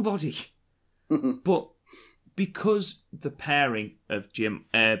 Nobody. But because the pairing of Jim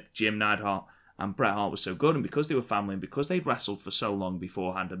Neidhart and Bret Hart was so good, and because they were family, and because they'd wrestled for so long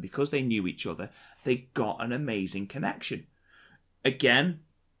beforehand, and because they knew each other, they got an amazing connection. Again,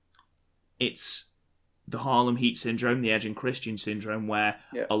 it's the Harlem Heat syndrome, the Edge and Christian syndrome, where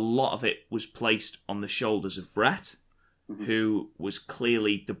a lot of it was placed on the shoulders of Bret, who was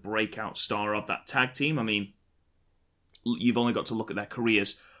clearly the breakout star of that tag team. I mean, you've only got to look at their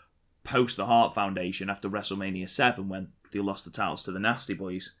careers post the Hart Foundation after WrestleMania 7 when they lost the titles to the Nasty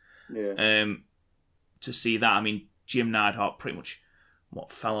Boys. Yeah. To see that, I mean, Jim Neidhart pretty much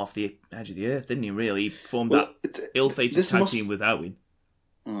fell off the edge of the earth, didn't he, really? He formed that ill-fated tag team with Owen.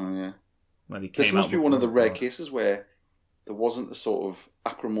 Oh, yeah. When he this came must out be one of the rare cases where there wasn't a sort of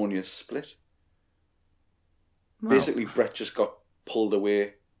acrimonious split. Well, basically, Bret just got pulled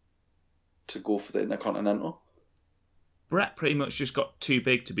away to go for the Intercontinental. Bret pretty much just got too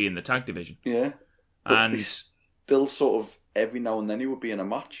big to be in the tag division. Yeah. And still sort of every now and then he would be in a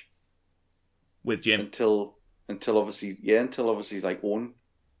match. With Jim. Until obviously like Owen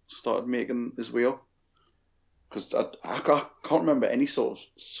started making his way up. Because I can't remember any sort of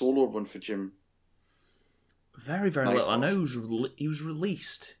solo run for Jim. Very, very little. I know he was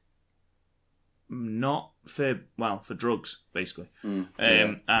released. Not for drugs, basically. And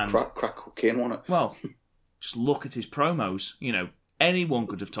crack cocaine, wasn't it? Well, just look at his promos. Anyone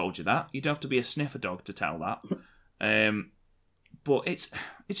could have told you that. You don't have to be a sniffer dog to tell that. But it's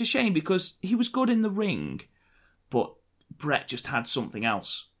a shame because he was good in the ring, but Bret just had something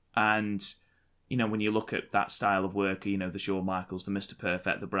else. And, when you look at that style of work, the Shawn Michaels, the Mr.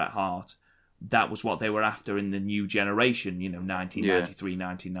 Perfect, the Bret Hart, that was what they were after in the new generation, 1993,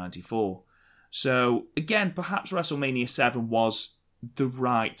 1994. So, again, perhaps WrestleMania 7 was the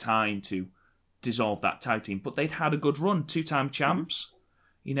right time to dissolve that tag team. But they'd had a good run, 2-time champs.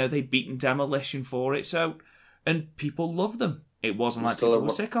 They'd beaten Demolition for it. So, and people loved them. It wasn't like people were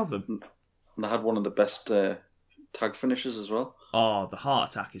sick of them. And they had one of the best tag finishes as well. Oh, the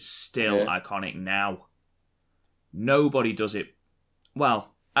Heart Attack is still iconic now. Nobody does it.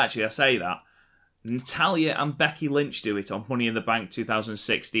 Well, actually, I say that. Natalya and Becky Lynch do it on Money in the Bank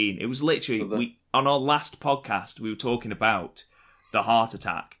 2016. It was literally, on our last podcast, we were talking about the Heart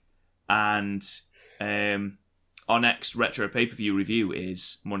Attack. And our next retro pay-per-view review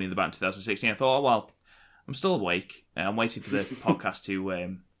is Money in the Bank 2016. I thought, I'm still awake. I'm waiting for the podcast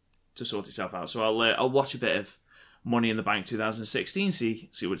to sort itself out. So I'll watch a bit of Money in the Bank 2016, see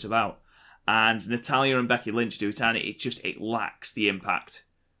what it's about. And Natalya and Becky Lynch do it, and it lacks the impact.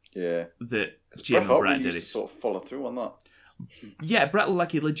 Yeah. That Jim and Bret did it. Sort of follow through on that. Yeah, Bret looked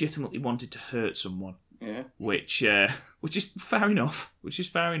like he legitimately wanted to hurt someone. Yeah. Which is fair enough.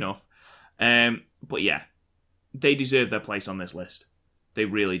 But yeah, they deserve their place on this list. They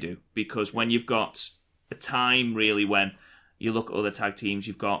really do. Because when you've got a time, really, when you look at other tag teams,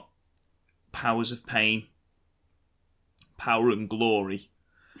 you've got Powers of Pain, Power and Glory,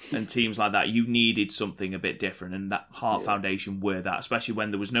 and teams like that. You needed something a bit different, and that Hart Foundation were that, especially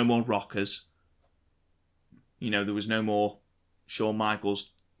when there was no more Rockers. There was no more Shawn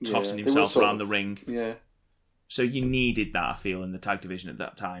Michaels tossing himself around the ring. Yeah. So you needed that, I feel, in the tag division at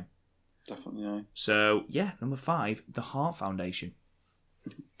that time. Definitely, yeah. So, number 5, the Hart Foundation.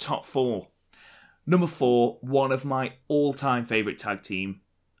 Top 4. Number 4, one of my all-time favourite tag team,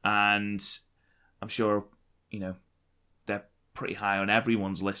 and I'm sure, they're pretty high on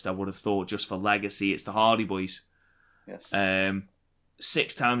everyone's list, I would have thought, just for legacy. It's the Hardy Boys. Yes.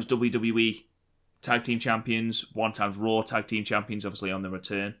 6 times WWE Tag Team Champions, 1 times Raw Tag Team Champions, obviously on the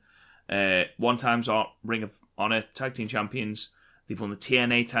return. 1 times Ring of Honor Tag Team Champions. They've won the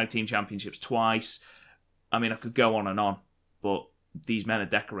TNA Tag Team Championships twice. I mean, I could go on and on, but these men are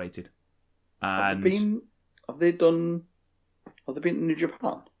decorated. And Have they been to New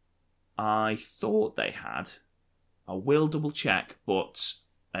Japan? I thought they had. I will double check, but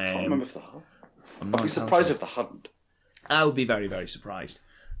I can't remember if they have. I'm I'd be surprised if they hadn't. I would be very, very surprised.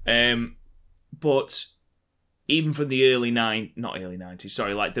 But even from the not early 90s,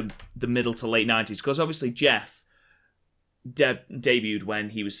 sorry, like the middle to late 90s, because obviously Jeff debuted when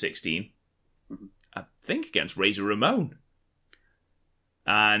he was 16, I think against Razor Ramon.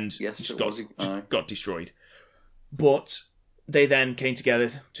 And Yes, got destroyed. But they then came together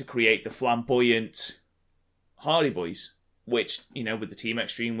to create the flamboyant Hardy Boys, which, with the Team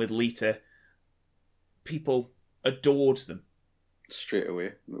Extreme, with Lita, people adored them. Straight away.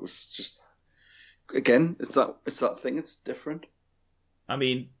 It was just... Again, it's that thing, it's different. I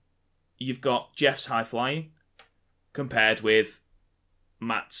mean, you've got Jeff's high flying compared with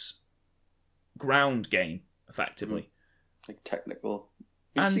Matt's ground game, effectively. Like technical.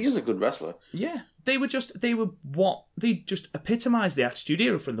 He is a good wrestler. Yeah. They just epitomised the Attitude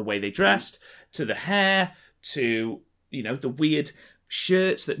Era, from the way they dressed, to the hair, to, the weird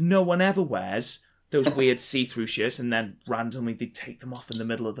shirts that no one ever wears. Those weird see-through shirts, and then randomly they'd take them off in the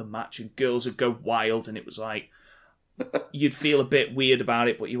middle of the match and girls would go wild, and it was like, you'd feel a bit weird about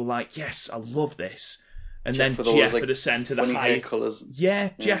it, but you were like, yes, I love this. And then Jeff would ascend to the highest colours. Yeah,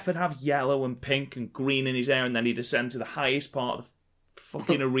 Jeff would have yellow and pink and green in his hair, and then he'd ascend to the highest part of the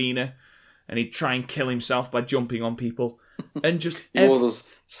fucking arena, and he'd try and kill himself by jumping on people. And just... all those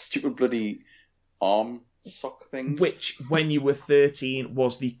stupid bloody arm sock things, which when you were 13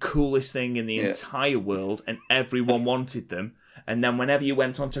 was the coolest thing in the entire world, and everyone wanted them. And then whenever you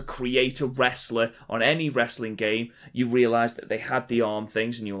went on to create a wrestler on any wrestling game, you realised that they had the arm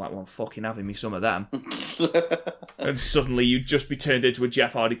things, and you were like, well, I'm fucking having me some of them. And suddenly you'd just be turned into a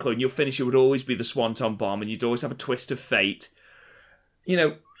Jeff Hardy clone. Your finisher would always be the Swanton Bomb, and you'd always have a twist of fate.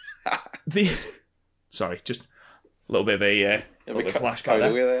 Sorry, just a little bit of a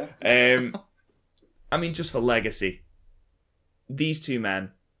flashback there. I mean, just for legacy, these two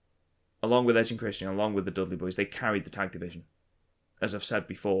men, along with Edge and Christian, along with the Dudley Boys, they carried the tag division, as I've said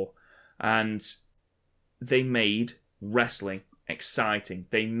before. And they made wrestling exciting.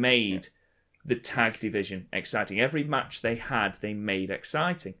 They made the tag division exciting. Every match they had, they made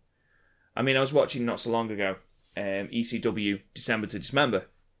exciting. I mean, I was watching not so long ago, ECW December to Dismember,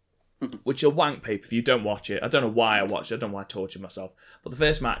 which is a wank pay-per-view. Don't watch it. I don't know why I watched it. I don't know why I tortured myself. But the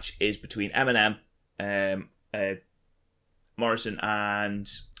first match is between Eminem, Morrison and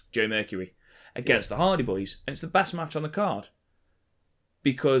Joe Mercury against the Hardy Boys, and it's the best match on the card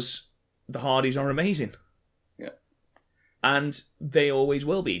because the Hardys are amazing. And they always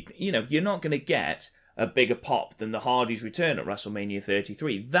will be. You're not going to get a bigger pop than the Hardys' return at WrestleMania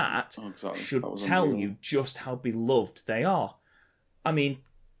 33. That should tell you just how beloved they are. I mean,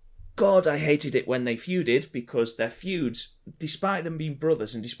 God, I hated it when they feuded, because their feuds, despite them being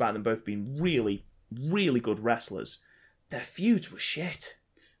brothers and despite them both being really, really good wrestlers, their feuds were shit.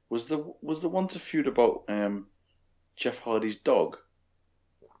 Was the one to feud about Jeff Hardy's dog?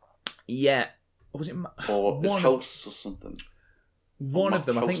 Yeah. Was it or his house or something? One of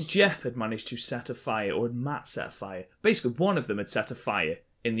them, I think Jeff had managed to set a fire, or had Matt set a fire. Basically, one of them had set a fire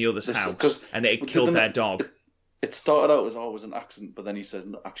in the other's house, and it had killed their dog. It started out as, it was an accident, but then he said,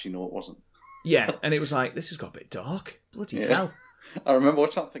 actually, no, it wasn't. Yeah, and it was like, this has got a bit dark. Bloody hell. I remember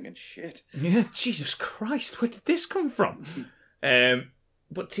watching that thinking, shit. Yeah, Jesus Christ, where did this come from?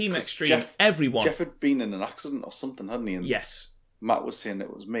 But Team Extreme, everyone... Jeff had been in an accident or something, hadn't he? And yes. Matt was saying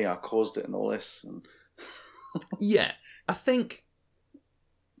it was me, I caused it and all this. And... Yeah, I think,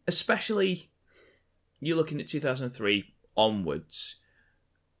 especially, you're looking at 2003 onwards,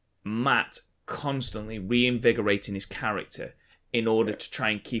 Matt constantly reinvigorating his character in order to try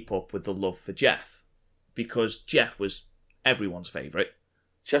and keep up with the love for Jeff. Because Jeff was everyone's favourite.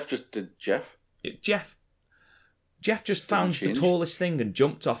 Jeff just did Jeff. Jeff just found the tallest thing and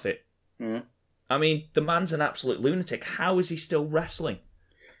jumped off it. Yeah. I mean, the man's an absolute lunatic. How is he still wrestling?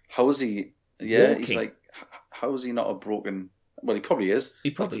 How is he? Yeah, walking? He's like, how is he not a broken... Well, he probably is.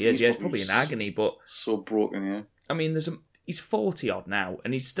 He probably is, yeah. He's probably in agony, but... So broken, yeah. I mean, he's 40-odd now,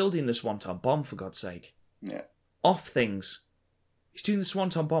 and he's still doing the Swanton Bomb, for God's sake. Yeah. Off things. He's doing the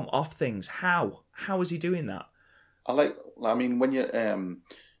Swanton Bomb off things. How? How is he doing that? I mean, when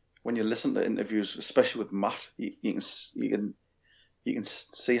you listen to interviews, especially with Matt, you can see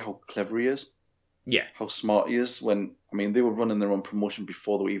how clever he is. Yeah. How smart he is. They were running their own promotion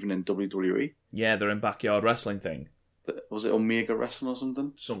before they were even in WWE. Yeah, they're in Backyard Wrestling thing. Was it Omega Wrestling or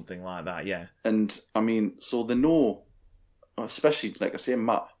something? Something like that, yeah. And, so they know, especially, like I say,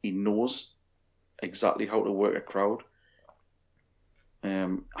 Matt, he knows exactly how to work a crowd.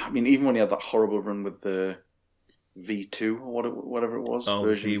 I mean, even when he had that horrible run with the V2 or whatever it was,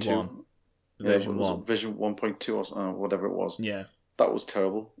 version V1. 2. Version was 1. Vision 1.2 or whatever it was. Yeah. That was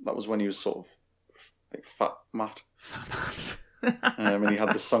terrible. That was when he was sort of like Fat Matt. And he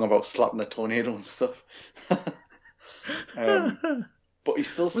had the song about slapping a tornado and stuff. But he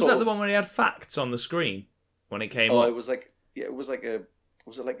still Was that the one where he had facts on the screen when it came up? It was like was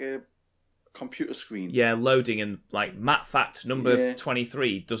it like a computer screen? Yeah, loading and like Matt fact number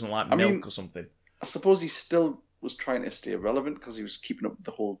 23 doesn't like milk or something. I suppose he still was trying to stay relevant because he was keeping up with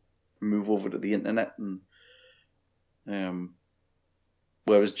the whole move over to the internet, and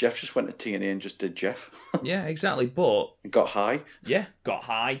whereas Jeff just went to TNA and just did Jeff. Yeah, exactly. But got high. Yeah, got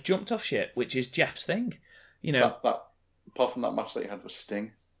high, jumped off shit, which is Jeff's thing. You know, that apart from that match that he had with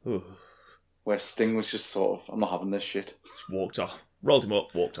Sting, where Sting was just sort of, I'm not having this shit. Just walked off, rolled him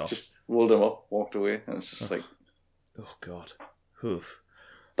up, walked off. Just rolled him up, walked away, and it's just like, oh god, oof.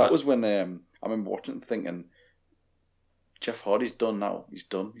 That was when I remember watching it and thinking, Jeff Hardy's done now. He's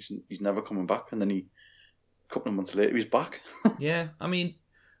done. He's never coming back. And then a couple of months later, he's back. Yeah, I mean,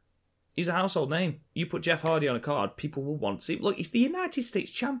 he's a household name. You put Jeff Hardy on a card, people will want to see. Look, he's the United States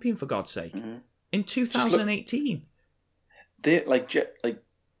champion, for God's sake. Mm-hmm. In 2018.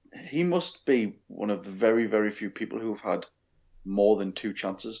 He must be one of the very, very few people who've had more than 2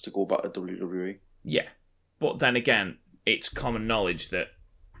 chances to go back to WWE. Yeah, but then again, it's common knowledge that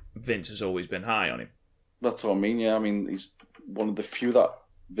Vince has always been high on him. That's what I mean, yeah. I mean, he's one of the few that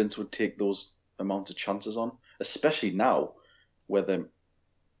Vince would take those amounts of chances on, especially now, where they're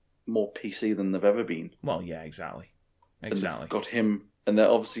more PC than they've ever been. Well, yeah, exactly. And they've got him, and they're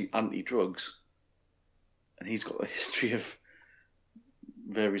obviously anti-drugs, and he's got a history of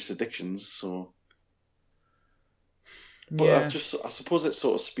various addictions, so... But yeah. I suppose it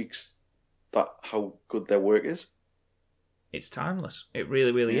sort of speaks that how good their work is. It's timeless. It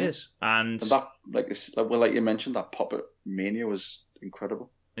really, really is. And that, like you mentioned, that pop at Mania was incredible.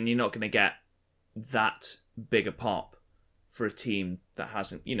 And you're not going to get that big a pop for a team that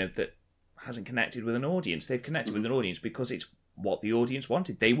hasn't connected with an audience. They've connected with an audience because it's what the audience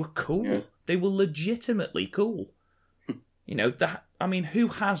wanted. They were cool. Yeah. They were legitimately cool. Who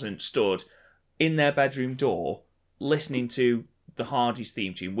hasn't stood in their bedroom door listening to the Hardys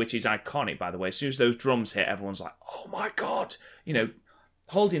theme tune, which is iconic, by the way. As soon as those drums hit, everyone's like, oh my God,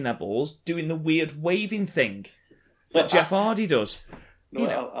 holding their balls, doing the weird waving thing that Jeff Hardy does. No,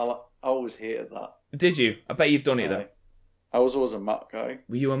 I always hated that. Did you? I bet you've done it, though. I was always a Matt guy.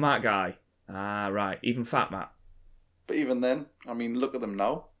 Were you a Matt guy? Ah, right. Even Fat Matt. But even then, look at them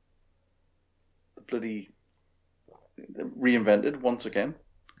now. They're reinvented once again.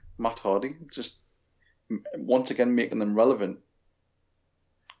 Matt Hardy, just once again making them relevant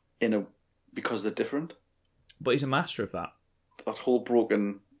because they're different. But he's a master of that. That whole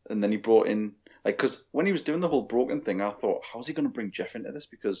broken, and then he brought in, because when he was doing the whole broken thing, I thought, how's he going to bring Jeff into this?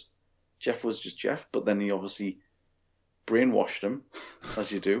 Because Jeff was just Jeff, but then he obviously brainwashed him,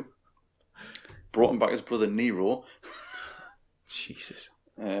 as you do. Brought him back his brother Nero. Jesus.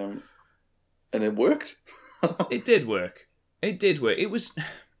 And it worked. It did work. It was,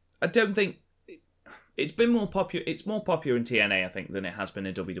 I don't think, it's been more popular. It's more popular in TNA, I think, than it has been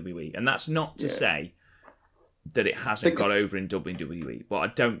in WWE, and that's not to say that it hasn't got over in WWE, but I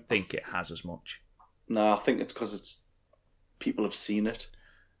don't think it has as much. No, I think it's because people have seen it.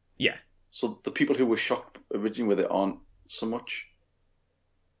 Yeah. So the people who were shocked originally with it aren't so much.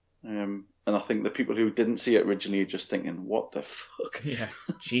 And I think the people who didn't see it originally are just thinking, "What the fuck?" Yeah.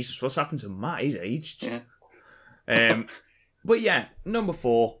 Jesus, what's happened to Matt? He's aged. Yeah. But yeah, number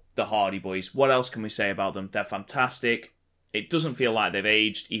 4. The Hardy Boys. What else can we say about them? They're fantastic. It doesn't feel like they've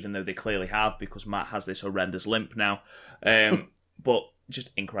aged, even though they clearly have, because Matt has this horrendous limp now. But just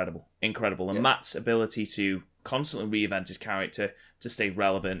incredible. Incredible. And Matt's ability to constantly reinvent his character to stay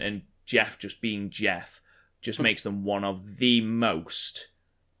relevant, and Jeff just being Jeff, just makes them one of the most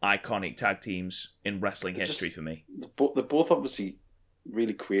iconic tag teams in wrestling history for me. They're both obviously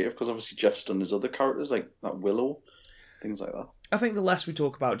really creative, because obviously Jeff's done his other characters, like that Willow, things like that. I think the less we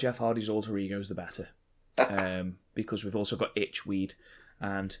talk about Jeff Hardy's alter egos, the better. Because we've also got Itchweed,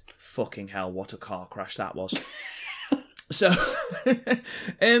 and fucking hell, what a car crash that was. So,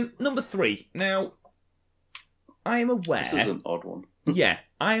 number 3. Now, I am aware... This is an odd one. Yeah,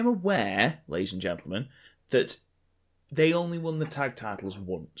 I am aware, ladies and gentlemen, that they only won the tag titles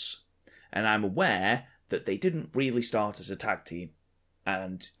once. And I'm aware that they didn't really start as a tag team.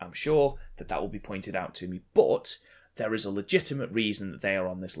 And I'm sure that will be pointed out to me. But there is a legitimate reason that they are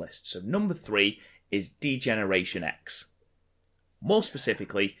on this list. So number 3 is D-Generation X. More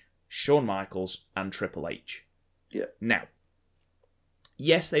specifically, Shawn Michaels and Triple H. Yeah. Now,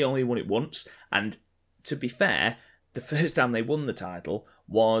 yes, they only won it once, and to be fair, the first time they won the title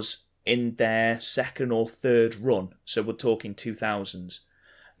was in their second or third run, so we're talking 2000s.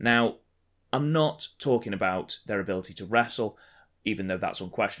 Now, I'm not talking about their ability to wrestle, even though that's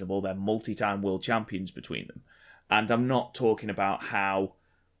unquestionable. They're multi-time world champions between them. And I'm not talking about how,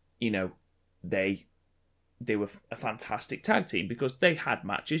 they were a fantastic tag team, because they had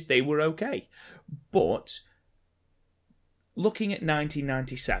matches, they were okay. But looking at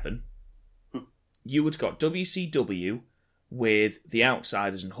 1997, you had got WCW with the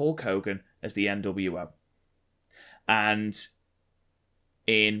Outsiders and Hulk Hogan as the NWO. And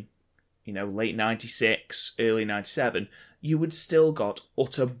in, late 96, early 97, you would still got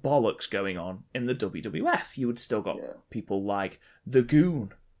utter bollocks going on in the WWF. You would still got people like The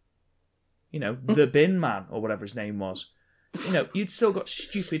Goon, The Bin Man, or whatever his name was. You'd still got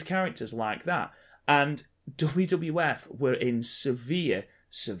stupid characters like that. And WWF were in severe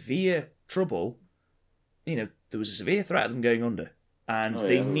trouble. There was a severe threat of them going under. And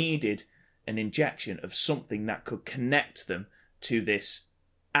they needed an injection of something that could connect them to this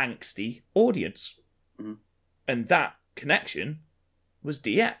angsty audience. Mm-hmm. And that connection was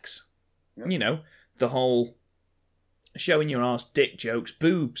DX. Yep. The whole showing your ass, dick jokes,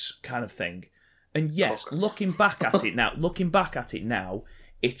 boobs kind of thing. And yes, looking back at it now,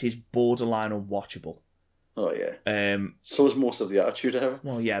 it is borderline unwatchable. Oh yeah. So is most of the Attitude Era.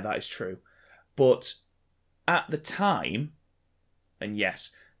 Well, yeah, that is true. But at the time, and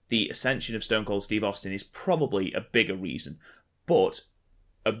yes, the ascension of Stone Cold Steve Austin is probably a bigger reason, but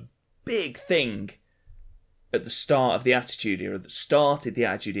a big thing at the start of the Attitude Era, that started the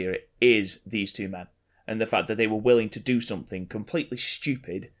Attitude Era, is these two men. And the fact that they were willing to do something completely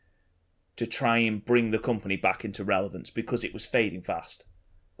stupid to try and bring the company back into relevance, because it was fading fast.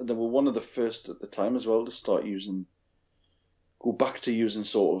 And they were one of the first at the time as well to go back to using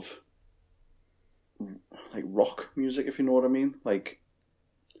sort of like rock music, if you know what I mean. Like,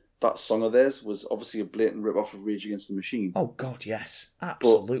 that song of theirs was obviously a blatant rip-off of Rage Against the Machine. Oh God, yes.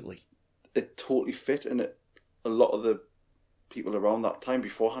 Absolutely. But it totally fit, and a lot of the people around that time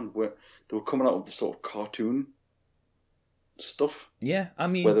beforehand were coming out with the sort of cartoon stuff. Yeah, I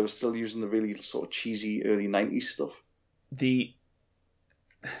mean, where they were still using the really sort of cheesy early 90s stuff. They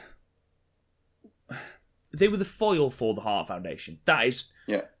were the foil for the Hart Foundation. That is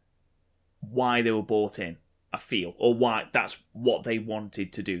why they were brought in, I feel, or why that's what they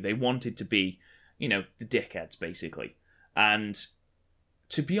wanted to do. They wanted to be, the dickheads, basically. And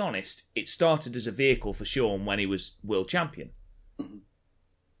to be honest, it started as a vehicle for Shawn when he was world champion. Mm-hmm.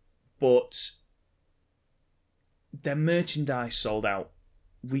 But their merchandise sold out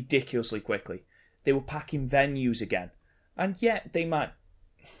ridiculously quickly. They were packing venues again. And yet they might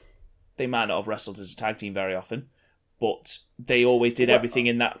not have wrestled as a tag team very often, but they always did everything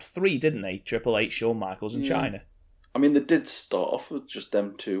in that three, didn't they? Triple H, Shawn Michaels, and Chyna. I mean, they did start off with just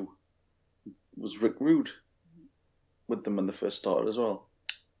them two. Was Rick Rude with them when they first started as well?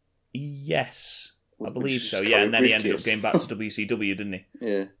 Yes, I believe so. Yeah, and then he ended up going back to WCW, didn't he?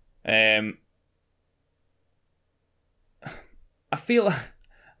 Yeah. I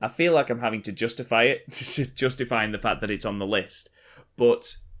feel like I'm having to justify it, justifying the fact that it's on the list,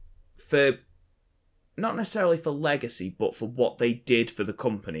 but for not necessarily for legacy, but for what they did for the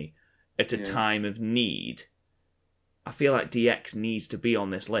company at a time of need, I feel like DX needs to be on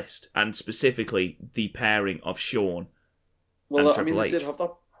this list, and specifically the pairing of Shawn and Triple H. They did have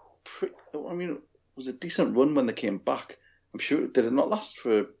that. It was a decent run when they came back. I'm sure. Did it not last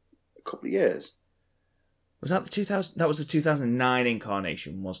for a couple of years? Was that the 2000? That was the 2009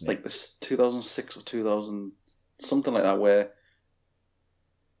 incarnation, wasn't it? Like this 2006 or 2000, something like that, where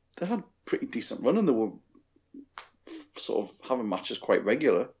they had a pretty decent run and they were sort of having matches quite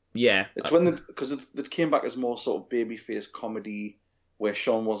regular. Yeah, it's when because they came back as more sort of babyface comedy, where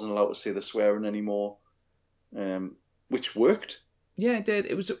Shawn wasn't allowed to say the swearing anymore, which worked. Yeah, it did.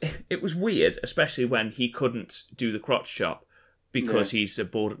 It was weird, especially when he couldn't do the crotch chop because he's a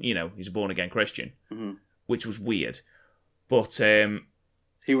born again Christian. Mm-hmm. Which was weird. But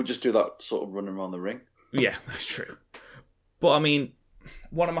he would just do that sort of running around the ring. Yeah, that's true. But I mean,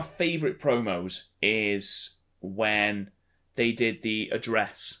 one of my favourite promos is when they did the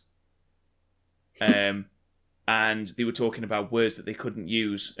address. And they were talking about words that they couldn't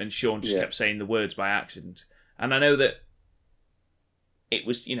use, and Shawn just kept saying the words by accident. And I know that it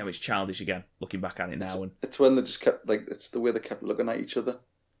was, it's childish again, looking back at it now. It's when they just kept, it's the way they kept looking at each other.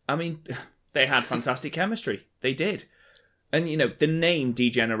 I mean, they had fantastic chemistry. They did. And, the name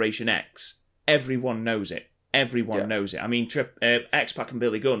D-Generation X, everyone knows it. Everyone knows it. I mean, X-Pac and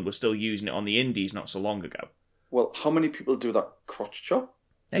Billy Gunn were still using it on the indies not so long ago. Well, how many people do that crotch chop?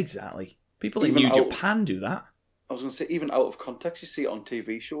 Exactly. People in Even New out- Japan do that. I was going to say, even out of context, you see it on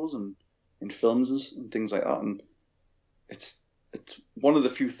TV shows and in films and things like that, and it's one of the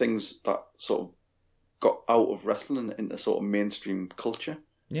few things that sort of got out of wrestling into sort of mainstream culture.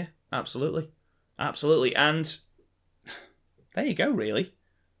 Yeah, absolutely. Absolutely. And there you go, really.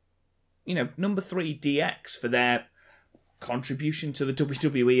 You know, number 3, DX, for their contribution to the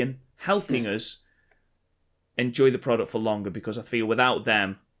WWE and helping us enjoy the product for longer, because I feel without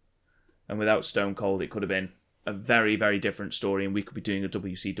them and without Stone Cold, it could have been a very, very different story, and we could be doing a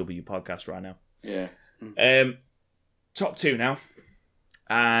WCW podcast right now. Yeah. Top 2 now.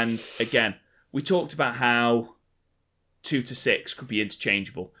 And again, we talked about how 2 to 6 could be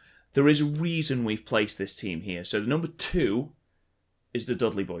interchangeable. There is a reason we've placed this team here. So the number 2 is the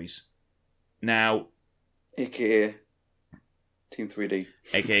Dudley Boys. Now, AKA Team 3D.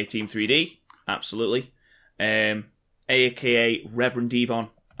 AKA Team 3D, absolutely. AKA Reverend Devon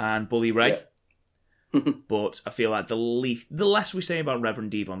and Bully Ray. Yeah. But I feel like the less we say about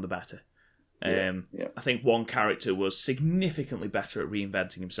Reverend Devon, the better. Yeah. I think one character was significantly better at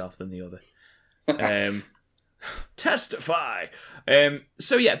reinventing himself than the other. Testify!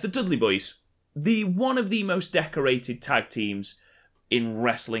 So yeah, the Dudley Boys. One of the most decorated tag teams in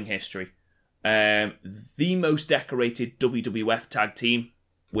wrestling history. The most decorated WWF tag team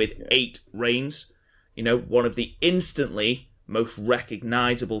with 8 reigns. You know, one of the instantly most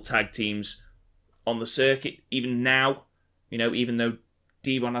recognisable tag teams on the circuit, even now. You know, even though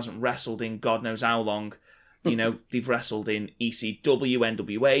Devon hasn't wrestled in God knows how long, you know, they've wrestled in ECW,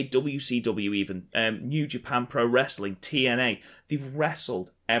 NWA, WCW even, New Japan Pro Wrestling, TNA. They've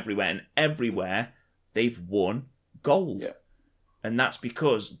wrestled everywhere, and everywhere they've won gold. Yeah. And that's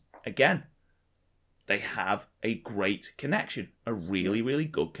because, again, they have a great connection, a really, really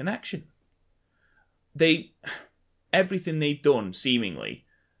good connection. Everything they've done, seemingly,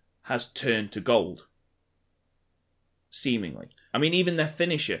 has turned to gold. Seemingly. I mean, even their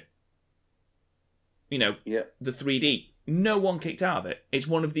finisher, you know, the 3D, no one kicked out of it. It's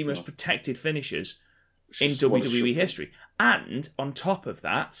one of the most protected finishers in WWE history. And on top of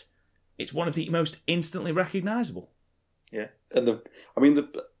that, it's one of the most instantly recognisable. Yeah. And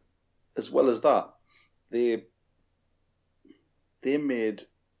as well as that, they made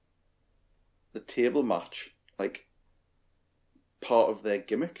the table match like part of their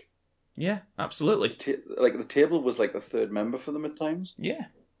gimmick. Yeah, absolutely. The table was like the third member for them at times. Yeah.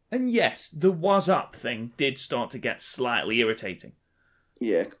 And yes, the was up thing did start to get slightly irritating.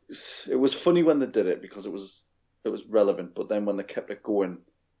 Yeah, it was funny when they did it because it was relevant, but then when they kept it going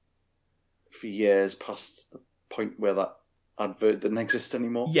for years past the point where that advert didn't exist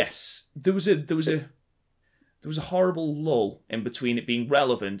anymore. Yes, there was a horrible lull in between it being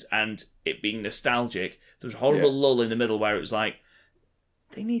relevant and it being nostalgic. There was a horrible lull in the middle where it was like,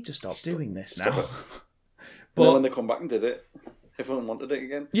 they need to stop doing this now. But then when they come back and did it, everyone wanted it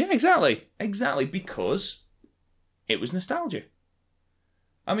again. Yeah, exactly, because it was nostalgia.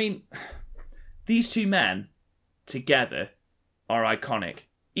 I mean, these two men together are iconic.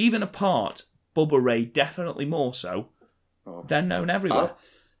 Even apart, Bubba Ray definitely more so. They're known everywhere.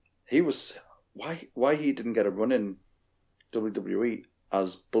 He was why he didn't get a run in WWE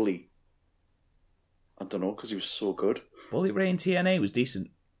as Bully. I don't know, because he was so good. Bully Ray in TNA was decent.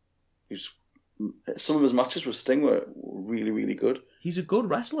 Some of his matches with Sting were really, really good. He's a good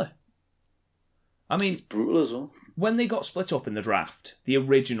wrestler. I mean, he's brutal as well. When they got split up in the draft, the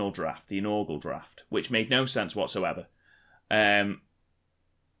original draft, the inaugural draft, which made no sense whatsoever, Bubba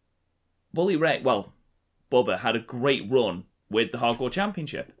had a great run with the Hardcore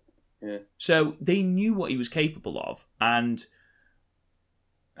Championship. Yeah. So they knew what he was capable of, and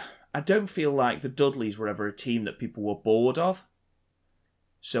I don't feel like the Dudleys were ever a team that people were bored of.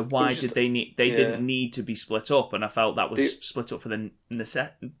 So why did they need? They didn't need to be split up, and I felt that was split up for the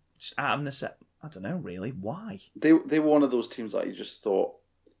I don't know really why. They were one of those teams that you just thought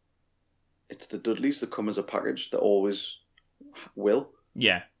it's the Dudleys that come as a package that always will.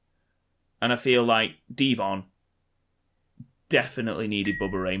 Yeah, and I feel like Devon definitely needed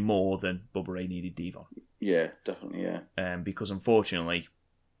Bubba Ray more than Bubba Ray needed Devon. Yeah, definitely. Yeah, because unfortunately,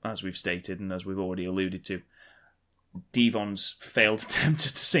 as we've stated and as we've already alluded to, Devon's failed attempt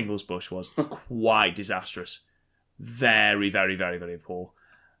at a singles push was quite disastrous. Very, very, very, very poor.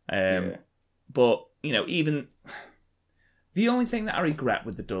 But, you know, even the only thing that I regret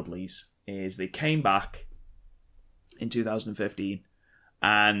with the Dudleys is they came back in 2015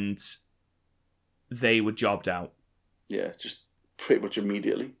 and they were jobbed out. Yeah, just pretty much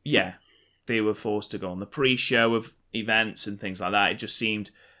immediately. Yeah. They were forced to go on the pre-show of events and things like that.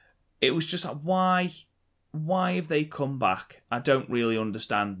 It was just like, why why have they come back? I don't really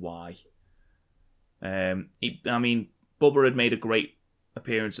understand why. Bubba had made a great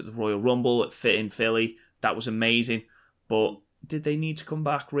appearance at the Royal Rumble at Fit in Philly. That was amazing. But did they need to come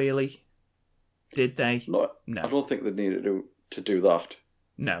back, really? Did they? No. I don't think they needed to do that.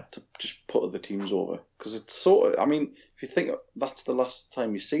 No. To just put other teams over. Because it's sort of... if you think that's the last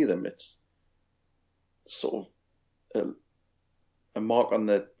time you see them, it's sort of a mark on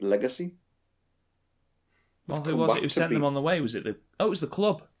their legacy. Well, who was it who sent them on the way? Was it it was the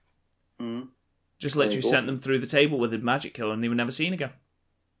club. Mm. Just literally sent them through the table with a magic killer and they were never seen again.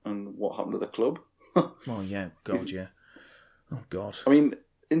 And what happened to the club? Well, yeah. God, yeah. Oh, God. I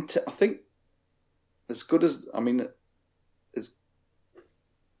think as good as... as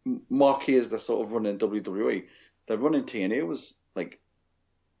marquee as they're sort of running WWE, their run in TNA was,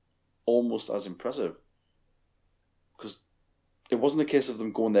 almost as impressive. Because it wasn't a case of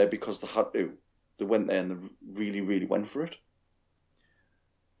them going there because they had to. They went there and they really, really went for it.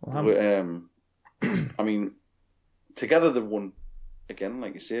 Well, together they won, again,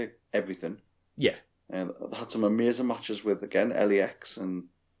 like you say, everything. Yeah. And they had some amazing matches with, again, LAX and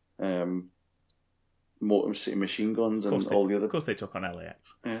Motor City Machine Guns and all the other... Of course they took on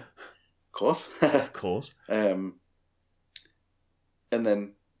LAX. Yeah, of course. Of course. And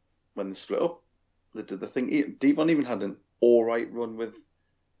then when they split up, they did the thing. Devon even had an alright run with,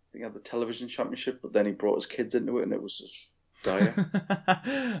 I think he had the television championship, but then he brought his kids into it and it was just dire.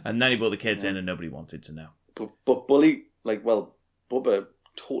 And then he brought the kids in and nobody wanted to know. But Bully, Bubba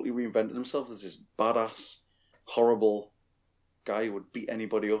totally reinvented himself as this badass, horrible guy who would beat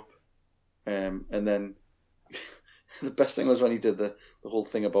anybody up. And then the best thing was when he did the whole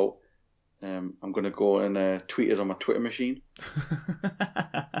thing about I'm going to go and tweet it on my Twitter machine.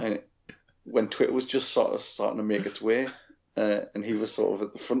 And when Twitter was just sort of starting to make its way, and he was sort of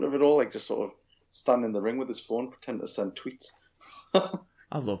at the front of it all, just sort of standing in the ring with his phone, pretending to send tweets.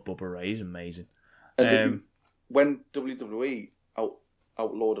 I love Bubba Ray. He's amazing. And when WWE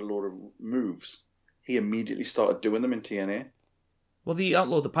outlawed a load of moves, he immediately started doing them in TNA. Well, he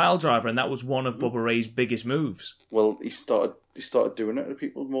outlawed the pile driver, and that was one of Bubba Ray's biggest moves. Well, he started doing it to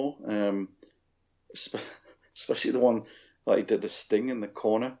people more, especially the one that he did, the Sting in the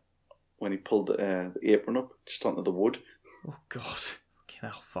corner when he pulled the apron up just onto the wood. Oh God, fucking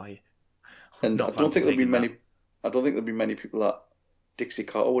hellfire! And I don't think there'll be many. I don't think there'll be many people that Dixie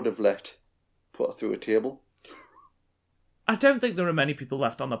Carter would have let put through a table. I don't think there are many people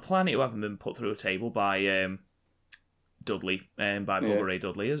left on the planet who haven't been put through a table by Dudley, by Bubba Ray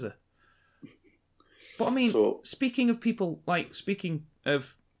Dudley, is there? But speaking of people that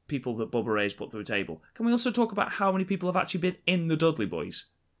Bubba Ray's put through a table, can we also talk about how many people have actually been in the Dudley Boys?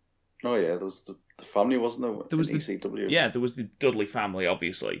 Oh yeah, there was the family, wasn't there? There was ECW. Yeah, there was the Dudley family,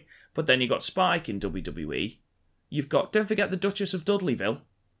 obviously. But then you got Spike in WWE. You've got, don't forget, the Duchess of Dudleyville,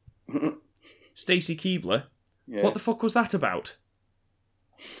 Stacy Keibler. Yeah. What the fuck was that about?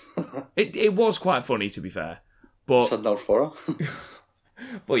 It was quite funny, to be fair. But send out for her.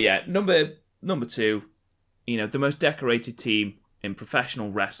 But yeah, number 2, the most decorated team in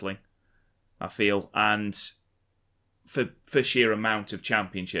professional wrestling, I feel, and for sheer amount of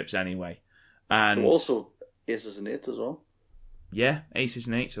championships anyway. And also Aces and Eights as well. Yeah, Aces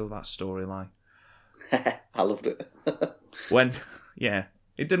and Eights, that storyline. I loved it.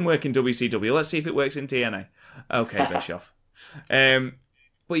 It didn't work in WCW. Let's see if it works in TNA. Okay, Bischoff.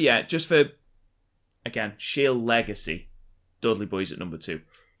 But yeah, just for, again, sheer legacy, Dudley Boys at number 2.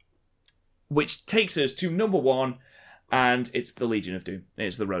 Which takes us to number 1, and it's the Legion of Doom.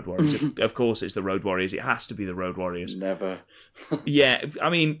 It's the Road Warriors. Of course, it's the Road Warriors. It has to be the Road Warriors. Never. Yeah,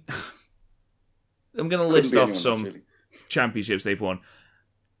 I'm going to list off some championships they've won.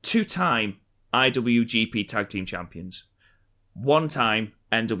 2-time IWGP Tag Team Champions. 1-time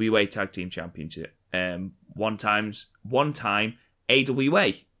NWA Tag Team Championship. 1-time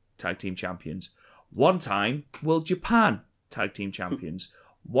AWA Tag Team Champions. 1-time World Japan Tag Team Champions.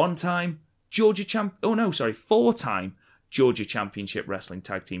 4-time Georgia Championship Wrestling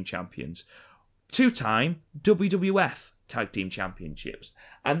Tag Team Champions. 2-time WWF Tag Team Championships.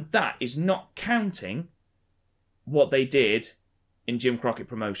 And that is not counting what they did in Jim Crockett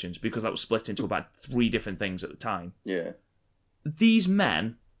Promotions, because that was split into about 3 different things at the time. Yeah. These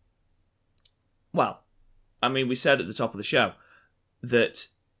men, we said at the top of the show that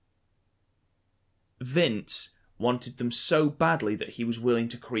Vince wanted them so badly that he was willing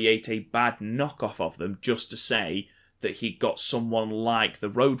to create a bad knockoff of them just to say that he got someone like the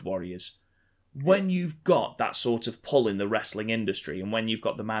Road Warriors. When you've got that sort of pull in the wrestling industry, and when you've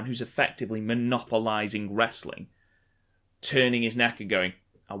got the man who's effectively monopolising wrestling, turning his neck and going,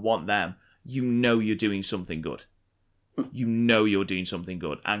 I want them, you know you're doing something good. You know you're doing something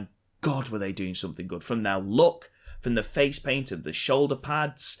good. And God, were they doing something good. From their look, from the face paint of the shoulder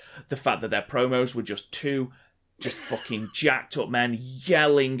pads, the fact that their promos were just fucking jacked up men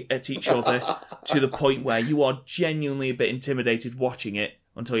yelling at each other to the point where you are genuinely a bit intimidated watching it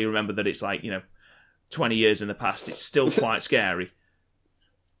until you remember that it's like, 20 years in the past. It's still quite scary.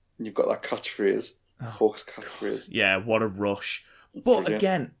 And you've got that catchphrase. Hawk's catchphrase. Yeah, what a rush. But Brilliant.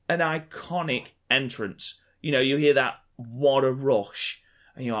 Again, an iconic entrance. You hear that, what a rush.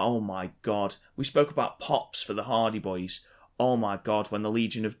 And you're like, oh my God. We spoke about pops for the Hardy Boys. Oh my God, when the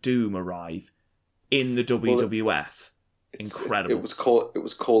Legion of Doom arrive in the WWF. Incredible. It was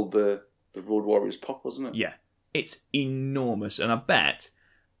called the Road Warriors pop, wasn't it? Yeah. It's enormous. And I bet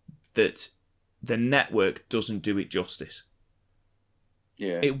that the network doesn't do it justice.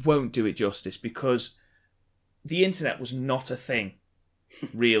 Yeah. It won't do it justice because the internet was not a thing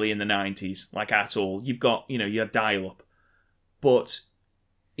really in the 90s, like at all. You've got, your dial-up. But,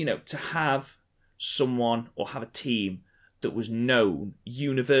 to have someone or have a team that was known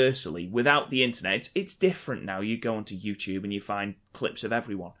universally without the internet, it's different now. You go onto YouTube and you find clips of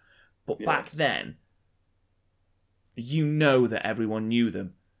everyone. But back then, that everyone knew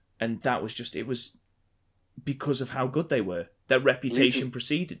them. And that was it was because of how good they were. Their reputation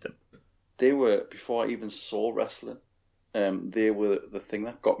preceded them. They were, before I even saw wrestling, they were the thing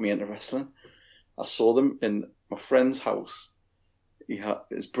that got me into wrestling. I saw them in my friend's house.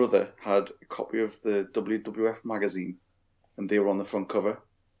 His brother had a copy of the WWF magazine, and they were on the front cover.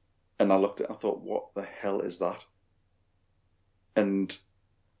 And I looked at it and I thought, what the hell is that? And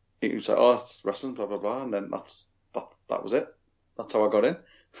he was like, oh, it's wrestling, blah, blah, blah. And then that was it. That's how I got in.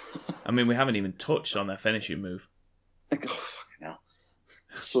 I mean, we haven't even touched on their finishing move. Like, oh, fucking hell.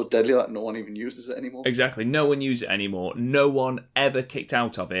 It's so deadly that no one even uses it anymore. Exactly. No one uses it anymore. No one ever kicked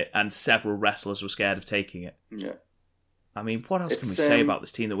out of it, and several wrestlers were scared of taking it. Yeah. I mean, what else can we say about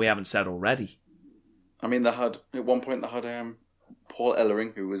this team that we haven't said already? I mean, at one point they had Paul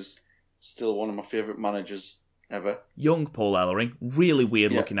Ellering, who was still one of my favourite managers ever. Young Paul Ellering. Really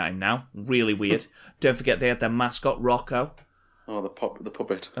weird looking at him now. Really weird. Don't forget they had their mascot, Rocco. Oh, the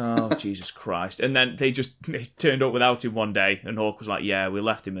puppet. Oh, Jesus Christ. And then they turned up without him one day, and Hawk was like, yeah, we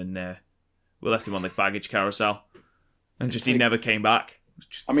left him on the baggage carousel. And he never came back.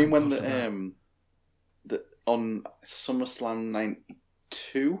 I mean, when on SummerSlam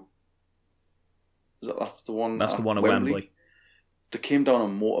 92, that's the one? That's the one at Wembley. They came down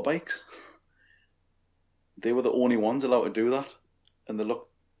on motorbikes. They were the only ones allowed to do that. And they looked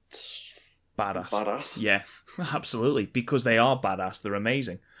badass. Yeah, absolutely. Because they are badass. They're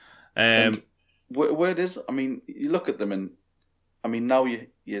amazing. And where it is, I mean, you look at them and, I mean, now you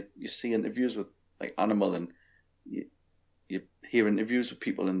see interviews with like Animal, and you hear interviews with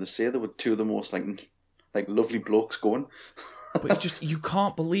people, and they say they were two of the most like lovely blokes going. But you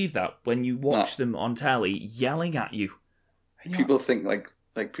can't believe that when you watch them on telly yelling at you. People think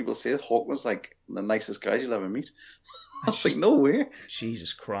like people say Hawk was like the nicest guys you'll ever meet. I was like, no way.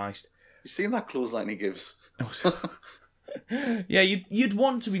 Jesus Christ. You seen that clothesline he gives? Yeah, you'd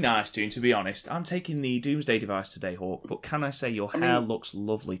want to be nice to him, to be honest. I'm taking the Doomsday device today, Hawk, but can I say your hair looks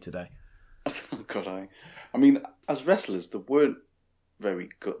lovely today? God, I mean, as wrestlers, they weren't very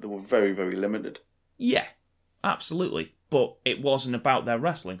good. They were very, very limited. Yeah, absolutely. But it wasn't about their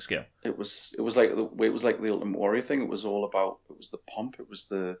wrestling skill. It was like the Ultimate Warrior thing. It was the pomp. It was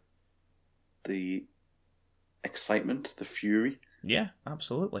the excitement, the fury. Yeah,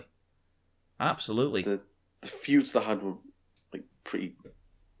 absolutely. Absolutely. The feuds they had were like pretty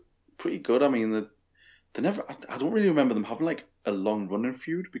good. I mean, they never. I don't really remember them having like a long running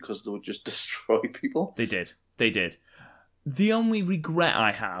feud because they would just destroy people. They did. The only regret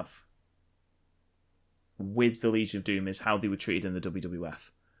I have with the Legion of Doom is how they were treated in the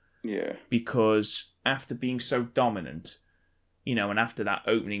WWF. Yeah. Because after being so dominant, and after that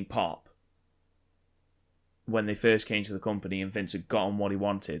opening pop, when they first came to the company and Vince had gotten what he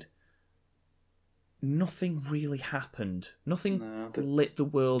wanted, nothing really happened. Nothing lit the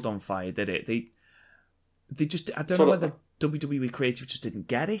world on fire, did it? They just, I don't know whether WWE Creative just didn't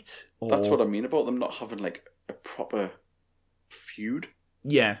get it. Or... That's what I mean about them not having like a proper feud.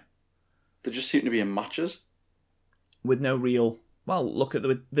 Yeah. They just seem to be in matches. With no real... Well, look at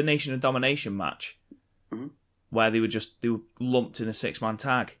the Nation of Domination match. Mm-hmm. Where they were lumped in a 6-man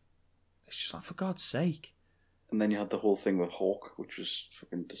tag. It's just like, for God's sake. And then you had the whole thing with Hawk, which was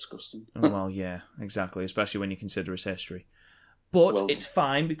fucking disgusting. Well, yeah, exactly. Especially when you consider his history. But it's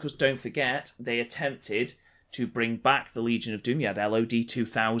fine, because don't forget, they attempted to bring back the Legion of Doom. You had LOD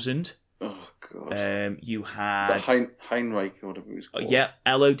 2000. Oh, God. God. You had Heinrich, or whatever it was called. Yeah,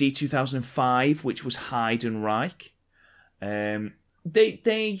 LOD 2005, which was Heidenreich.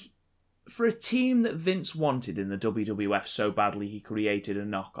 They for a team that Vince wanted in the WWF so badly he created a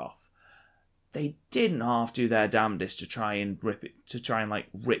knockoff. They didn't half do their damnedest to try and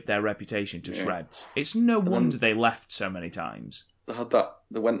rip their reputation to shreds. It's no wonder they left so many times. They had that.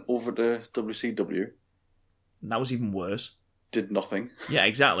 They went over to WCW. And that was even worse. Did nothing. Yeah,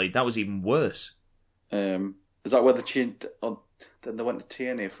 exactly. That was even worse. Is that where they changed? Then they went to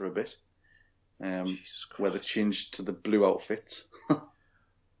TNA for a bit. Where they changed to the blue outfits.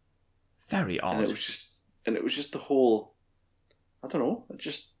 Very odd. And it was just the whole. I don't know. It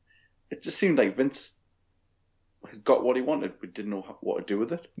just seemed like Vince had got what he wanted, but didn't know what to do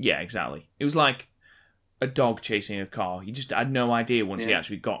with it. Yeah, exactly. It was like a dog chasing a car. You just had no idea once he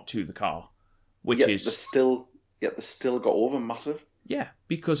actually got to the car, Yet they still got over massive. Yeah,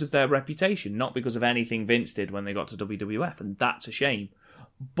 because of their reputation, not because of anything Vince did when they got to WWF, and that's a shame.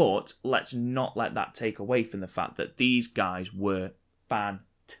 But let's not let that take away from the fact that these guys were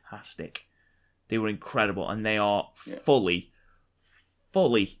fantastic. They were incredible, and they are fully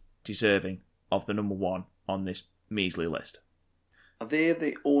deserving of the number one on this measly list. Are they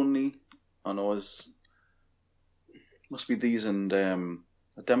the only? I know must be these and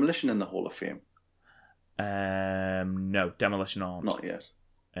Demolition in the Hall of Fame. No, Demolition aren't. Not yet.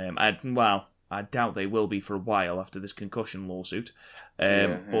 I doubt they will be for a while after this concussion lawsuit.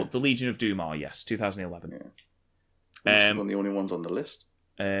 But the Legion of Doom are, yes, 2011. Yeah. One of the only ones on the list.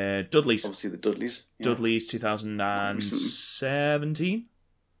 Dudley's. Obviously the Dudleys. Yeah. Dudley's 2017.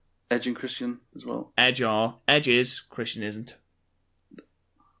 Edge and Christian as well. Edge is, Christian isn't.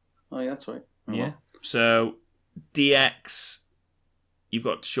 Oh, yeah, that's right. Oh, yeah. Well. So, DX, you've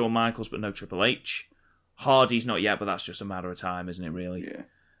got Shawn Michaels, but no Triple H. Hardy's not yet, but that's just a matter of time, isn't it, really? Yeah.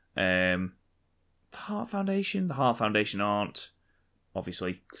 The Hart Foundation aren't,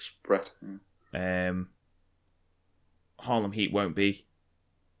 obviously. Brett. Yeah. Harlem Heat won't be.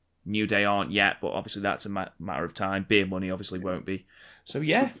 New Day aren't yet, but obviously that's a matter of time. Beer Money obviously won't be. So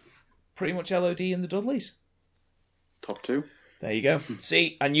yeah, pretty much LOD and the Dudleys. Top two. There you go.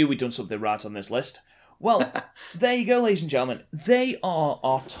 See, I knew we'd done something right on this list. Well, there you go, ladies and gentlemen. They are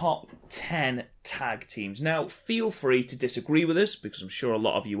our top 10 tag teams. Now, feel free to disagree with us, because I'm sure a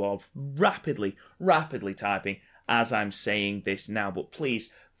lot of you are rapidly typing as I'm saying this now. But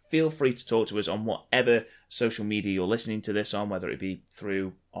please, feel free to talk to us on whatever social media you're listening to this on, whether it be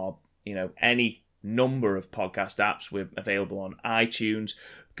through our, any number of podcast apps. We're available on iTunes,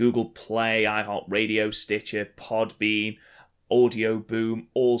 Google Play, iHeartRadio, Stitcher, Podbean, Audio Boom,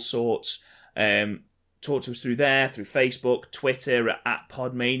 all sorts. Talk to us through there, through Facebook, Twitter, at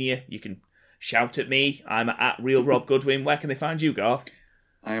Podmania. You can shout at me. I'm at Real Rob Goodwin. Where can they find you, Garth?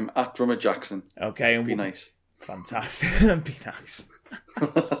 I am at Drummer Jackson. Okay. Be nice. Fantastic. Be nice.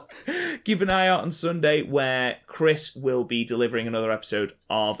 Keep an eye out on Sunday, where Chris will be delivering another episode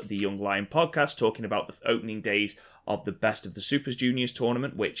of the Young Lion podcast, talking about the opening days of the Best of the Supers Juniors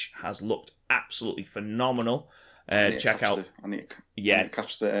tournament, which has looked absolutely phenomenal. Check out. I need to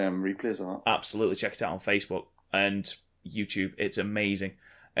catch the replays of that. Absolutely, check it out on Facebook and YouTube. It's amazing.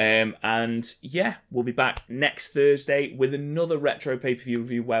 And yeah, we'll be back next Thursday with another retro pay-per-view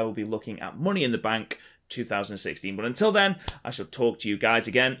review where we'll be looking at Money in the Bank 2016. But until then, I shall talk to you guys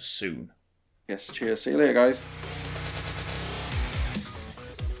again soon. Yes, cheers. See you later, guys.